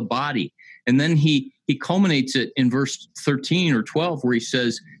blesses the body. And then he culminates it in verse 13 or 12, where he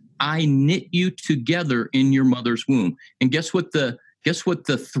says, I knit you together in your mother's womb. And guess what the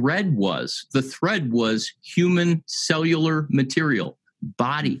thread was? The thread was human cellular material,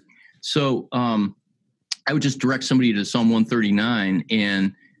 body. So I would just direct somebody to Psalm 139,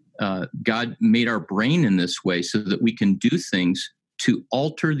 and God made our brain in this way so that we can do things to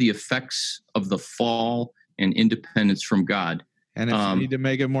alter the effects of the fall and independence from God. And if you need to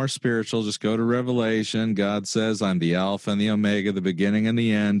make it more spiritual, just go to Revelation. God says, I'm the Alpha and the Omega, the beginning and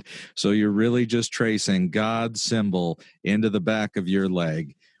the end. So you're really just tracing God's symbol into the back of your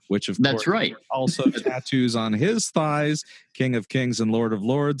leg, which of That's course right. Also tattoos on his thighs, King of Kings and Lord of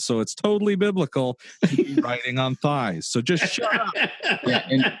Lords. So it's totally biblical to be writing on thighs. So just shut up. Yeah,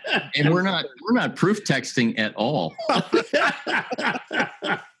 and we're not proof texting at all.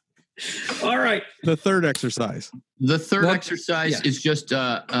 All right. The third exercise. The third exercise is just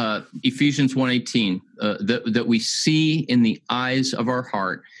Ephesians 1:18, that we see in the eyes of our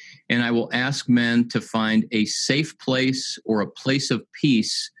heart. And I will ask men to find a safe place or a place of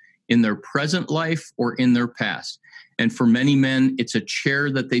peace in their present life or in their past. And for many men, it's a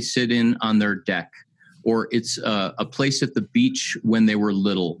chair that they sit in on their deck, or it's a place at the beach when they were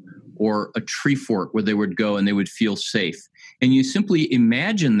little, or a tree fort where they would go and they would feel safe. And you simply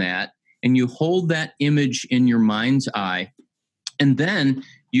imagine that, and you hold that image in your mind's eye, and then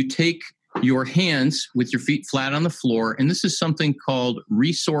you take your hands with your feet flat on the floor, and this is something called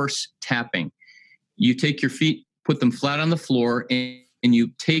resource tapping. You take your feet, put them flat on the floor, and you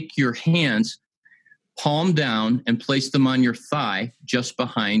take your hands palm down and place them on your thigh just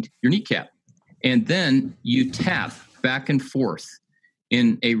behind your kneecap. And then you tap back and forth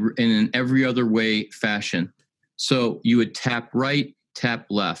in an every other way fashion. So you would tap right, tap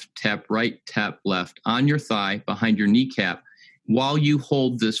left, tap right, tap left on your thigh behind your kneecap. while you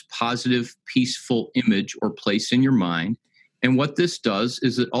hold this positive, peaceful image or place in your mind. And what this does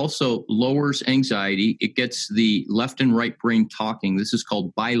is it also lowers anxiety. It gets the left and right brain talking. This is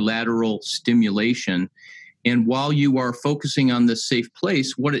called bilateral stimulation. And while you are focusing on this safe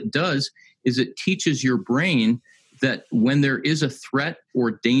place, what it does is it teaches your brain that when there is a threat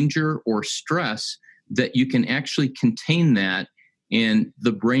or danger or stress, that you can actually contain that, and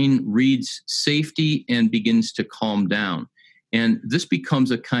the brain reads safety and begins to calm down. And this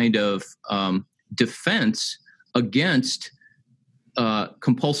becomes a kind of defense against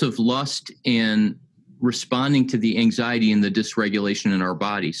compulsive lust and responding to the anxiety and the dysregulation in our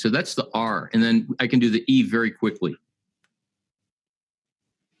body. So that's the R. And then I can do the E very quickly.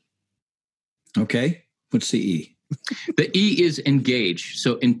 Okay. What's the E? The E is engage.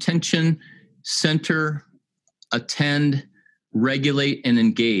 So intention, center, attend, regulate, and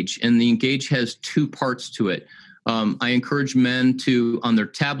engage. And the engage has two parts to it. I encourage men to, on their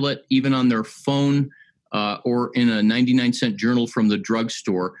tablet, even on their phone, or in a 99-cent journal from the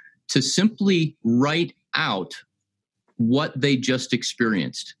drugstore, to simply write out what they just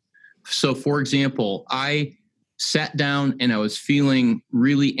experienced. So, for example, I sat down and I was feeling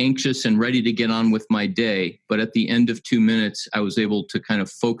really anxious and ready to get on with my day. But at the end of 2 minutes, I was able to kind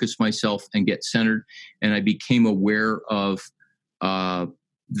of focus myself and get centered. And I became aware of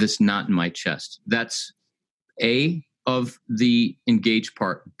this knot in my chest. That's A of the engage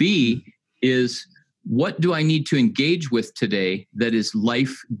part. B is, what do I need to engage with today that is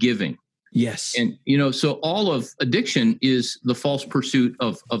life-giving? Yes. And, so all of addiction is the false pursuit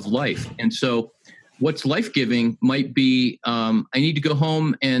of life. And so what's life-giving might be, I need to go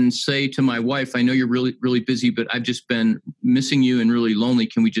home and say to my wife, I know you're really, really busy, but I've just been missing you and really lonely.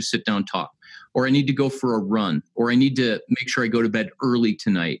 Can we just sit down and talk? Or I need to go for a run, or I need to make sure I go to bed early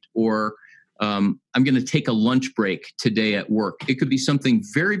tonight, or I'm going to take a lunch break today at work. It could be something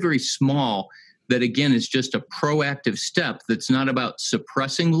very, very small that, again, is just a proactive step that's not about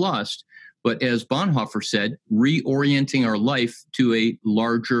suppressing lust, but as Bonhoeffer said, reorienting our life to a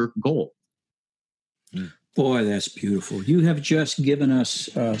larger goal. Boy, that's beautiful. You have just given us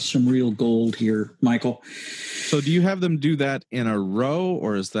some real gold here, Michael. So do you have them do that in a row,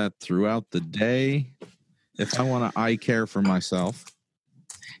 or is that throughout the day? If I want to eye care for myself.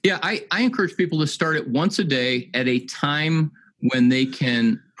 Yeah, I encourage people to start it once a day at a time when they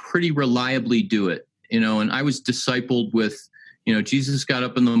can pretty reliably do it. And I was discipled with, Jesus got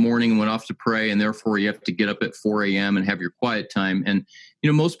up in the morning and went off to pray, and therefore you have to get up at 4 a.m. and have your quiet time. And,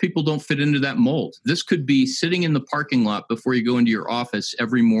 most people don't fit into that mold. This could be sitting in the parking lot before you go into your office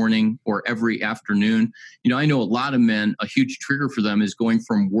every morning or every afternoon. I know a lot of men, a huge trigger for them is going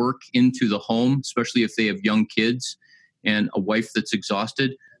from work into the home, especially if they have young kids and a wife that's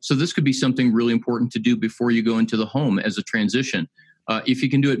exhausted. So this could be something really important to do before you go into the home as a transition. If you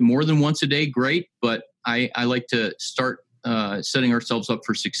can do it more than once a day, great. But I like to start setting ourselves up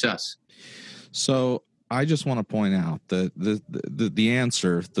for success. So I just want to point out that the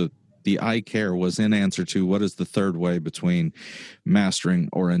answer, the eye care was in answer to what is the third way between mastering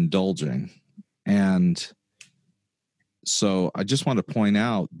or indulging. And so I just want to point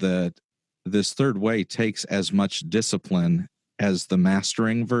out that this third way takes as much discipline as the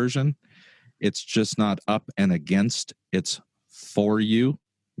mastering version. It's just not up and against. It's for you,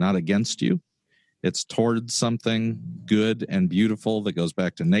 not against you. It's towards something good and beautiful that goes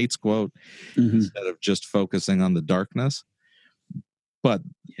back to Nate's quote, instead of just focusing on the darkness. But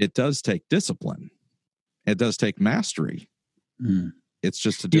it does take discipline. It does take mastery. It's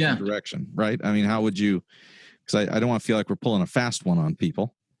just a different direction, right? I mean, how would you, because I don't want to feel like we're pulling a fast one on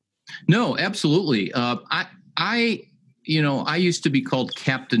people. No, absolutely. I used to be called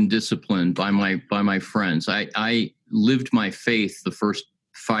Captain Discipline by my friends. I lived my faith the first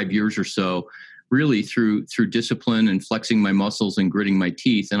 5 years or so, really through discipline and flexing my muscles and gritting my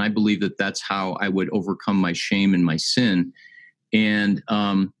teeth. And I believe that that's how I would overcome my shame and my sin. And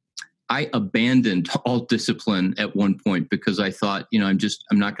I abandoned all discipline at one point because I thought, I'm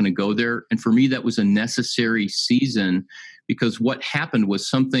not going to go there. And for me, that was a necessary season, because what happened was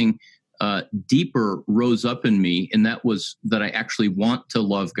something deeper rose up in me. And that was that I actually want to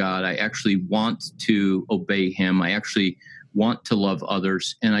love God. I actually want to obey him. I actually want to love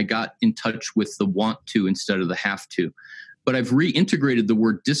others. And I got in touch with the want to instead of the have to. But I've reintegrated the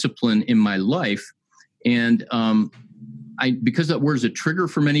word discipline in my life. And because that word is a trigger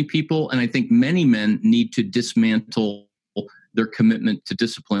for many people, and I think many men need to dismantle their commitment to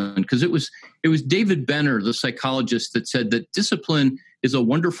discipline. Because it was David Benner, the psychologist, that said that discipline is a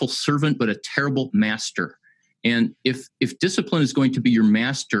wonderful servant, but a terrible master. And if discipline is going to be your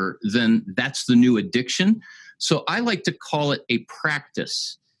master, then that's the new addiction. So I like to call it a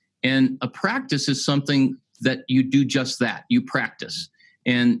practice. And a practice is something that you do just that. You practice.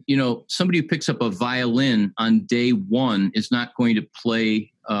 And, somebody who picks up a violin on day one is not going to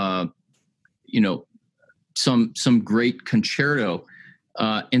play, some great concerto.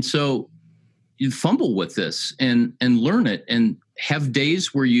 And so you fumble with this and learn it and have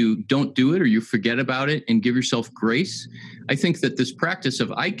days where you don't do it or you forget about it and give yourself grace. I think that this practice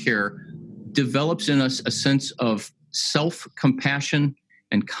of eye care develops in us a sense of self-compassion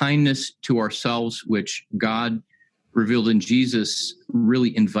and kindness to ourselves, which God revealed in Jesus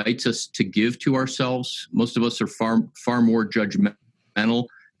really invites us to give to ourselves. Most of us are far more judgmental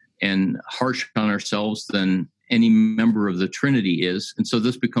and harsh on ourselves than any member of the Trinity is. And so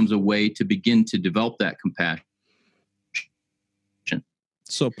this becomes a way to begin to develop that compassion.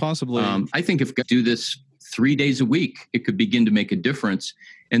 So possibly, I think if we do this 3 days a week, it could begin to make a difference.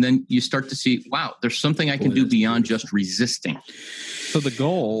 And then you start to see, wow, there's something I can do beyond just resisting. So the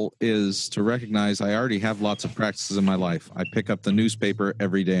goal is to recognize I already have lots of practices in my life. I pick up the newspaper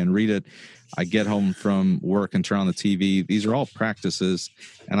every day and read it. I get home from work and turn on the TV. These are all practices.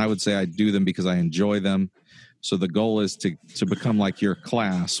 And I would say I do them because I enjoy them. So the goal is to become like your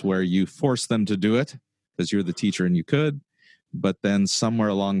class where you force them to do it because you're the teacher and you could. But then somewhere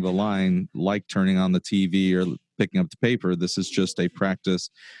along the line, like turning on the TV or picking up the paper, this is just a practice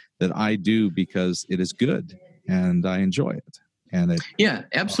that I do because it is good and I enjoy it. Yeah,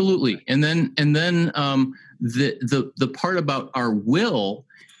 absolutely. And then the part about our will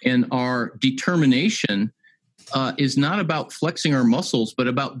and our determination is not about flexing our muscles, but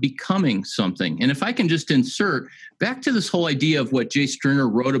about becoming something. And if I can just insert back to this whole idea of what Jay Stringer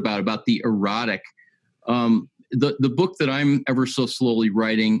wrote about the erotic. The book that I'm ever so slowly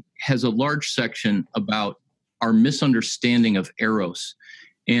writing has a large section about our misunderstanding of Eros.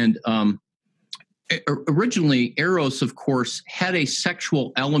 And originally, Eros, of course, had a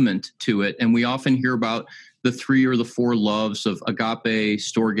sexual element to it. And we often hear about the 3 or the 4 loves of agape,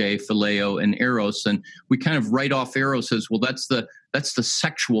 storge, phileo, and eros. And we kind of write off Eros as, well, that's the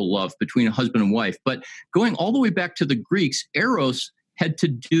sexual love between a husband and wife. But going all the way back to the Greeks, Eros had to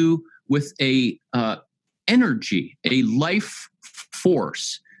do with a energy, a life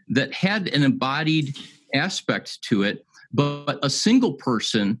force that had an embodied aspect to it, but a single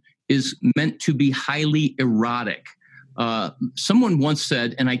person is meant to be highly erotic. Someone once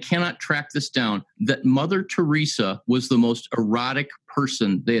said, and I cannot track this down, that Mother Teresa was the most erotic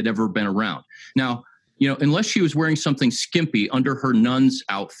person they had ever been around. Now, unless she was wearing something skimpy under her nun's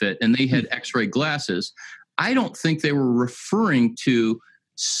outfit and they had X-ray glasses, I don't think they were referring to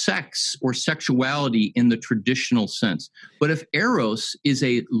sex or sexuality in the traditional sense. But if Eros is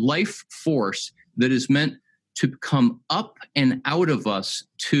a life force that is meant to come up and out of us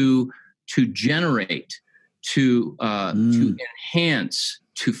to generate, to enhance,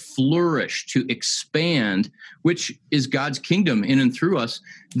 to flourish, to expand, which is God's kingdom in and through us,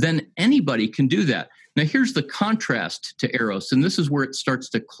 then anybody can do that. Now, here's the contrast to Eros, and this is where it starts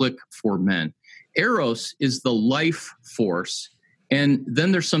to click for men. Eros is the life force. And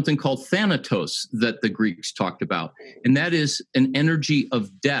then there's something called thanatos that the Greeks talked about, and that is an energy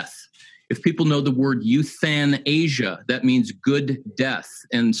of death. If people know the word euthanasia, that means good death.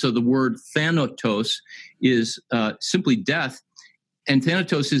 And so the word thanatos is simply death, and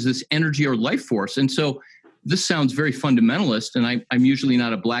thanatos is this energy or life force. And so this sounds very fundamentalist, and I'm usually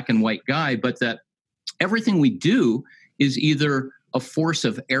not a black and white guy, but that everything we do is either a force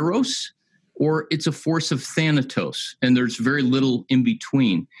of eros or it's a force of thanatos, and there's very little in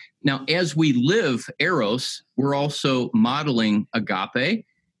between. Now, as we live eros, we're also modeling agape,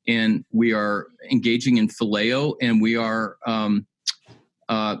 and we are engaging in phileo, and we are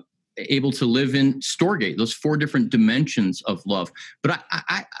able to live in storge, those 4 different dimensions of love. But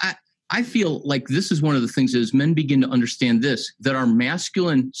I feel like this is one of the things as men begin to understand this, that our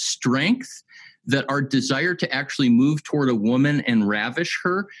masculine strength, that our desire to actually move toward a woman and ravish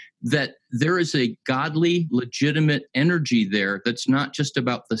her, that there is a godly, legitimate energy there that's not just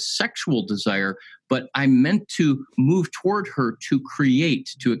about the sexual desire, but I'm meant to move toward her to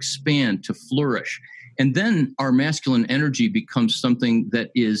create, to expand, to flourish. And then our masculine energy becomes something that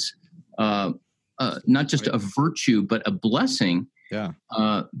is not just a virtue, but a blessing. Yeah.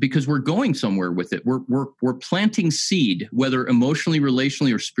 Because we're going somewhere with it. We're planting seed, whether emotionally,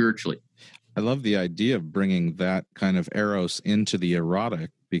 relationally, or spiritually. I love the idea of bringing that kind of eros into the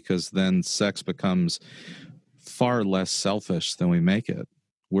erotic, because then sex becomes far less selfish than we make it.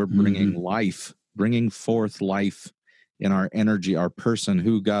 We're bringing life, bringing forth life in our energy, our person,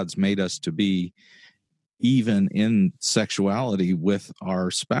 who God's made us to be, even in sexuality with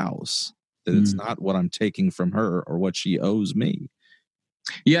our spouse. that it's not what I'm taking from her or what she owes me.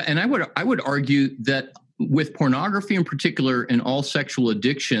 Yeah, and I would argue that with pornography in particular and all sexual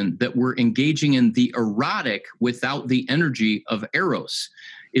addiction, that we're engaging in the erotic without the energy of eros.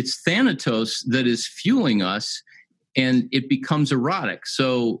 It's thanatos that is fueling us, and it becomes erotic.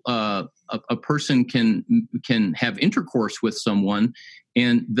 So a person can have intercourse with someone,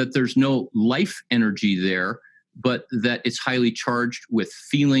 and that there's no life energy there, but that it's highly charged with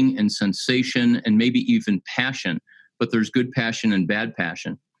feeling and sensation and maybe even passion. But there's good passion and bad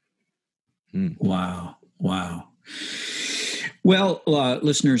passion. Wow. Well,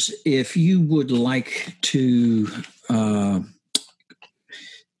 listeners, if you would like to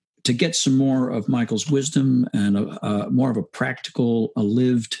get some more of Michael's wisdom and more of a practical, a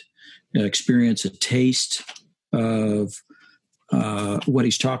lived experience, a taste of what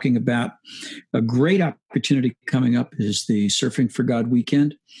he's talking about, a great opportunity coming up is the Surfing for God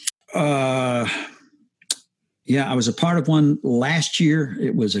weekend. Yeah, I was a part of one last year.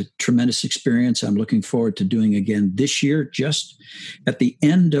 It was a tremendous experience. I'm looking forward to doing again this year. Just at the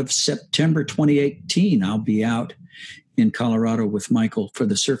end of September 2018, I'll be out in Colorado with Michael for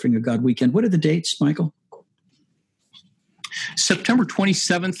the Surfing of God weekend. What are the dates, Michael? September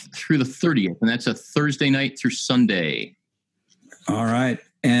 27th through the 30th, and that's a Thursday night through Sunday. All right.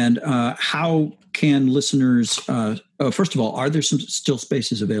 And how can listeners, first of all, are there some still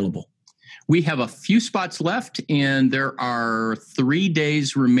spaces available? We have a few spots left, and there are 3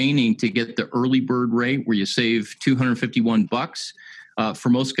 days remaining to get the early bird rate where you save $251. For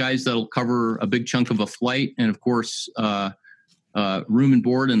most guys, that'll cover a big chunk of a flight. And of course, room and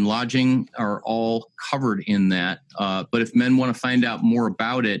board and lodging are all covered in that. But if men want to find out more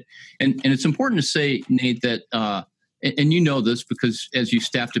about it, and it's important to say, Nate, that, and you know this because as you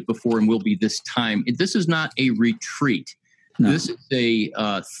staffed it before and will be this time, this is not a retreat. No. This is a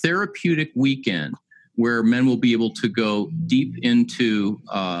therapeutic weekend where men will be able to go deep into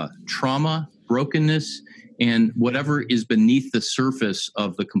trauma, brokenness, and whatever is beneath the surface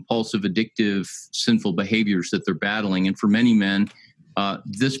of the compulsive, addictive, sinful behaviors that they're battling. And for many men,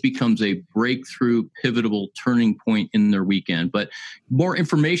 this becomes a breakthrough, pivotal turning point in their weekend. But more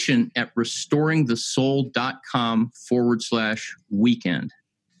information at restoringthesoul.com/weekend.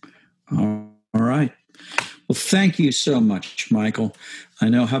 All right. Well, thank you so much, Michael. I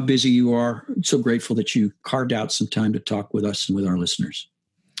know how busy you are. I'm so grateful that you carved out some time to talk with us and with our listeners.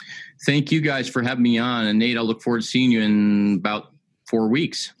 Thank you guys for having me on. And Nate, I'll look forward to seeing you in about 4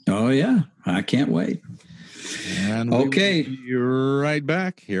 weeks. Oh, yeah. I can't wait. And okay. We'll be right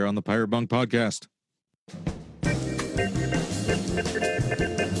back here on the Pirate Bunk Podcast.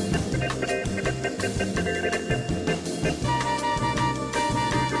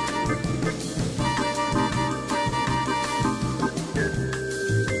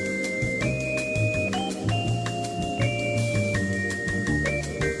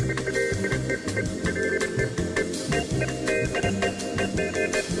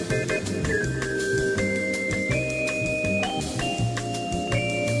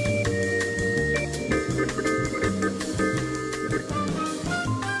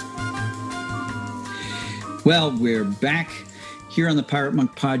 Well, we're back here on the Pirate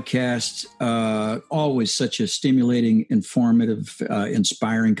Monk Podcast. Always such a stimulating, informative,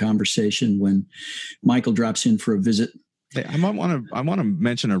 inspiring conversation when Michael drops in for a visit. Hey, I want to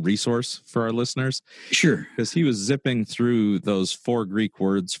mention a resource for our listeners. Sure. Because he was zipping through those 4 Greek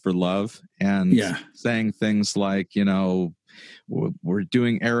words for love and saying things like, you know, we're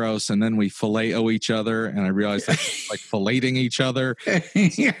doing eros and then we phileo each other. And I realized that's like filleting each other.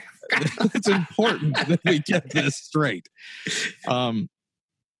 It's important that we get this straight.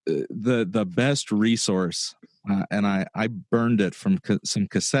 The best resource, and I burned it from some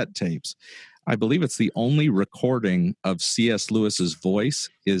cassette tapes. I believe it's the only recording of C.S. Lewis's voice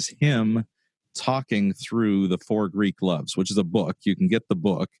is him talking through the 4 Greek loves, which is a book. You can get the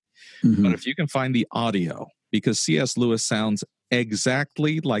book. Mm-hmm. But if you can find the audio, because C.S. Lewis sounds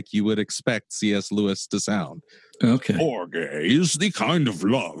exactly like you would expect C.S. Lewis to sound. Okay. Orge is the kind of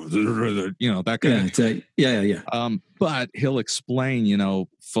love, you know, that kind of thing. Yeah. But he'll explain, you know,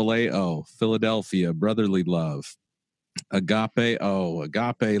 phileo, Philadelphia, brotherly love, agape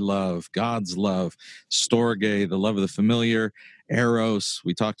love, God's love, storge, the love of the familiar, eros.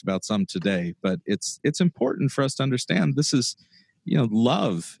 We talked about some today, but it's important for us to understand this is, you know,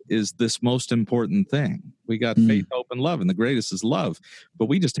 love is this most important thing. We got faith, hope, and love, and the greatest is love. But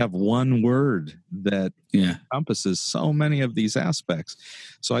we just have one word that encompasses so many of these aspects.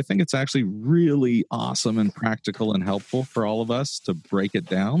 So I think it's actually really awesome and practical and helpful for all of us to break it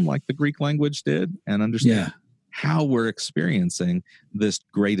down like the Greek language did and understand how we're experiencing this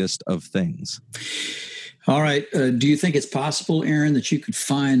greatest of things. All right. Do you think it's possible, Aaron, that you could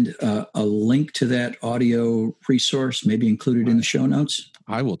find a link to that audio resource, maybe included in the show notes?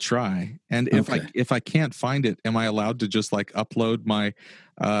 I will try. And if I can't find it, am I allowed to just like upload my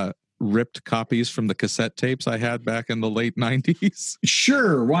ripped copies from the cassette tapes I had back in the late 90s?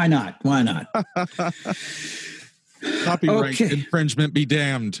 Sure. Why not? Why not? Copyright infringement be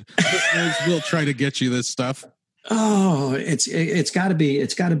damned. We'll try to get you this stuff. Oh, it's got to be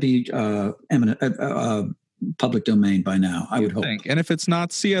eminent public domain by now. I would hope. And if it's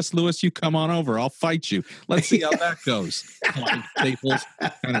not, C.S. Lewis, you come on over. I'll fight you. Let's see how that goes. Clive Staples,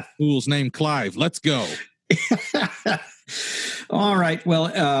 kind of fool's named Clive. Let's go. All right.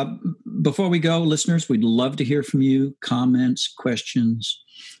 Well, before we go, listeners, we'd love to hear from you. Comments, questions,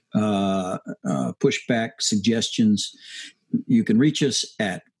 pushback, suggestions. You can reach us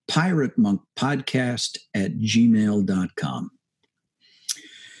at piratemonkpodcast@gmail.com.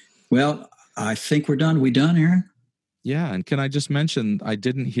 Well, I think we're done. We done, Aaron? Yeah. And can I just mention, I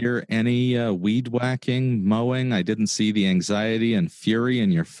didn't hear any weed whacking, mowing. I didn't see the anxiety and fury in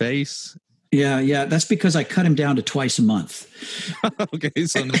your face. Yeah. That's because I cut him down to twice a month. Okay.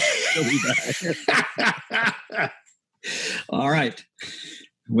 So now he'll be back. All right.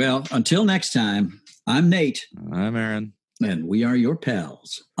 Well, until next time, I'm Nate. I'm Aaron. And we are your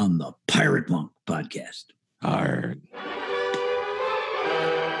pals on the Pirate Monk Podcast. Arrgh.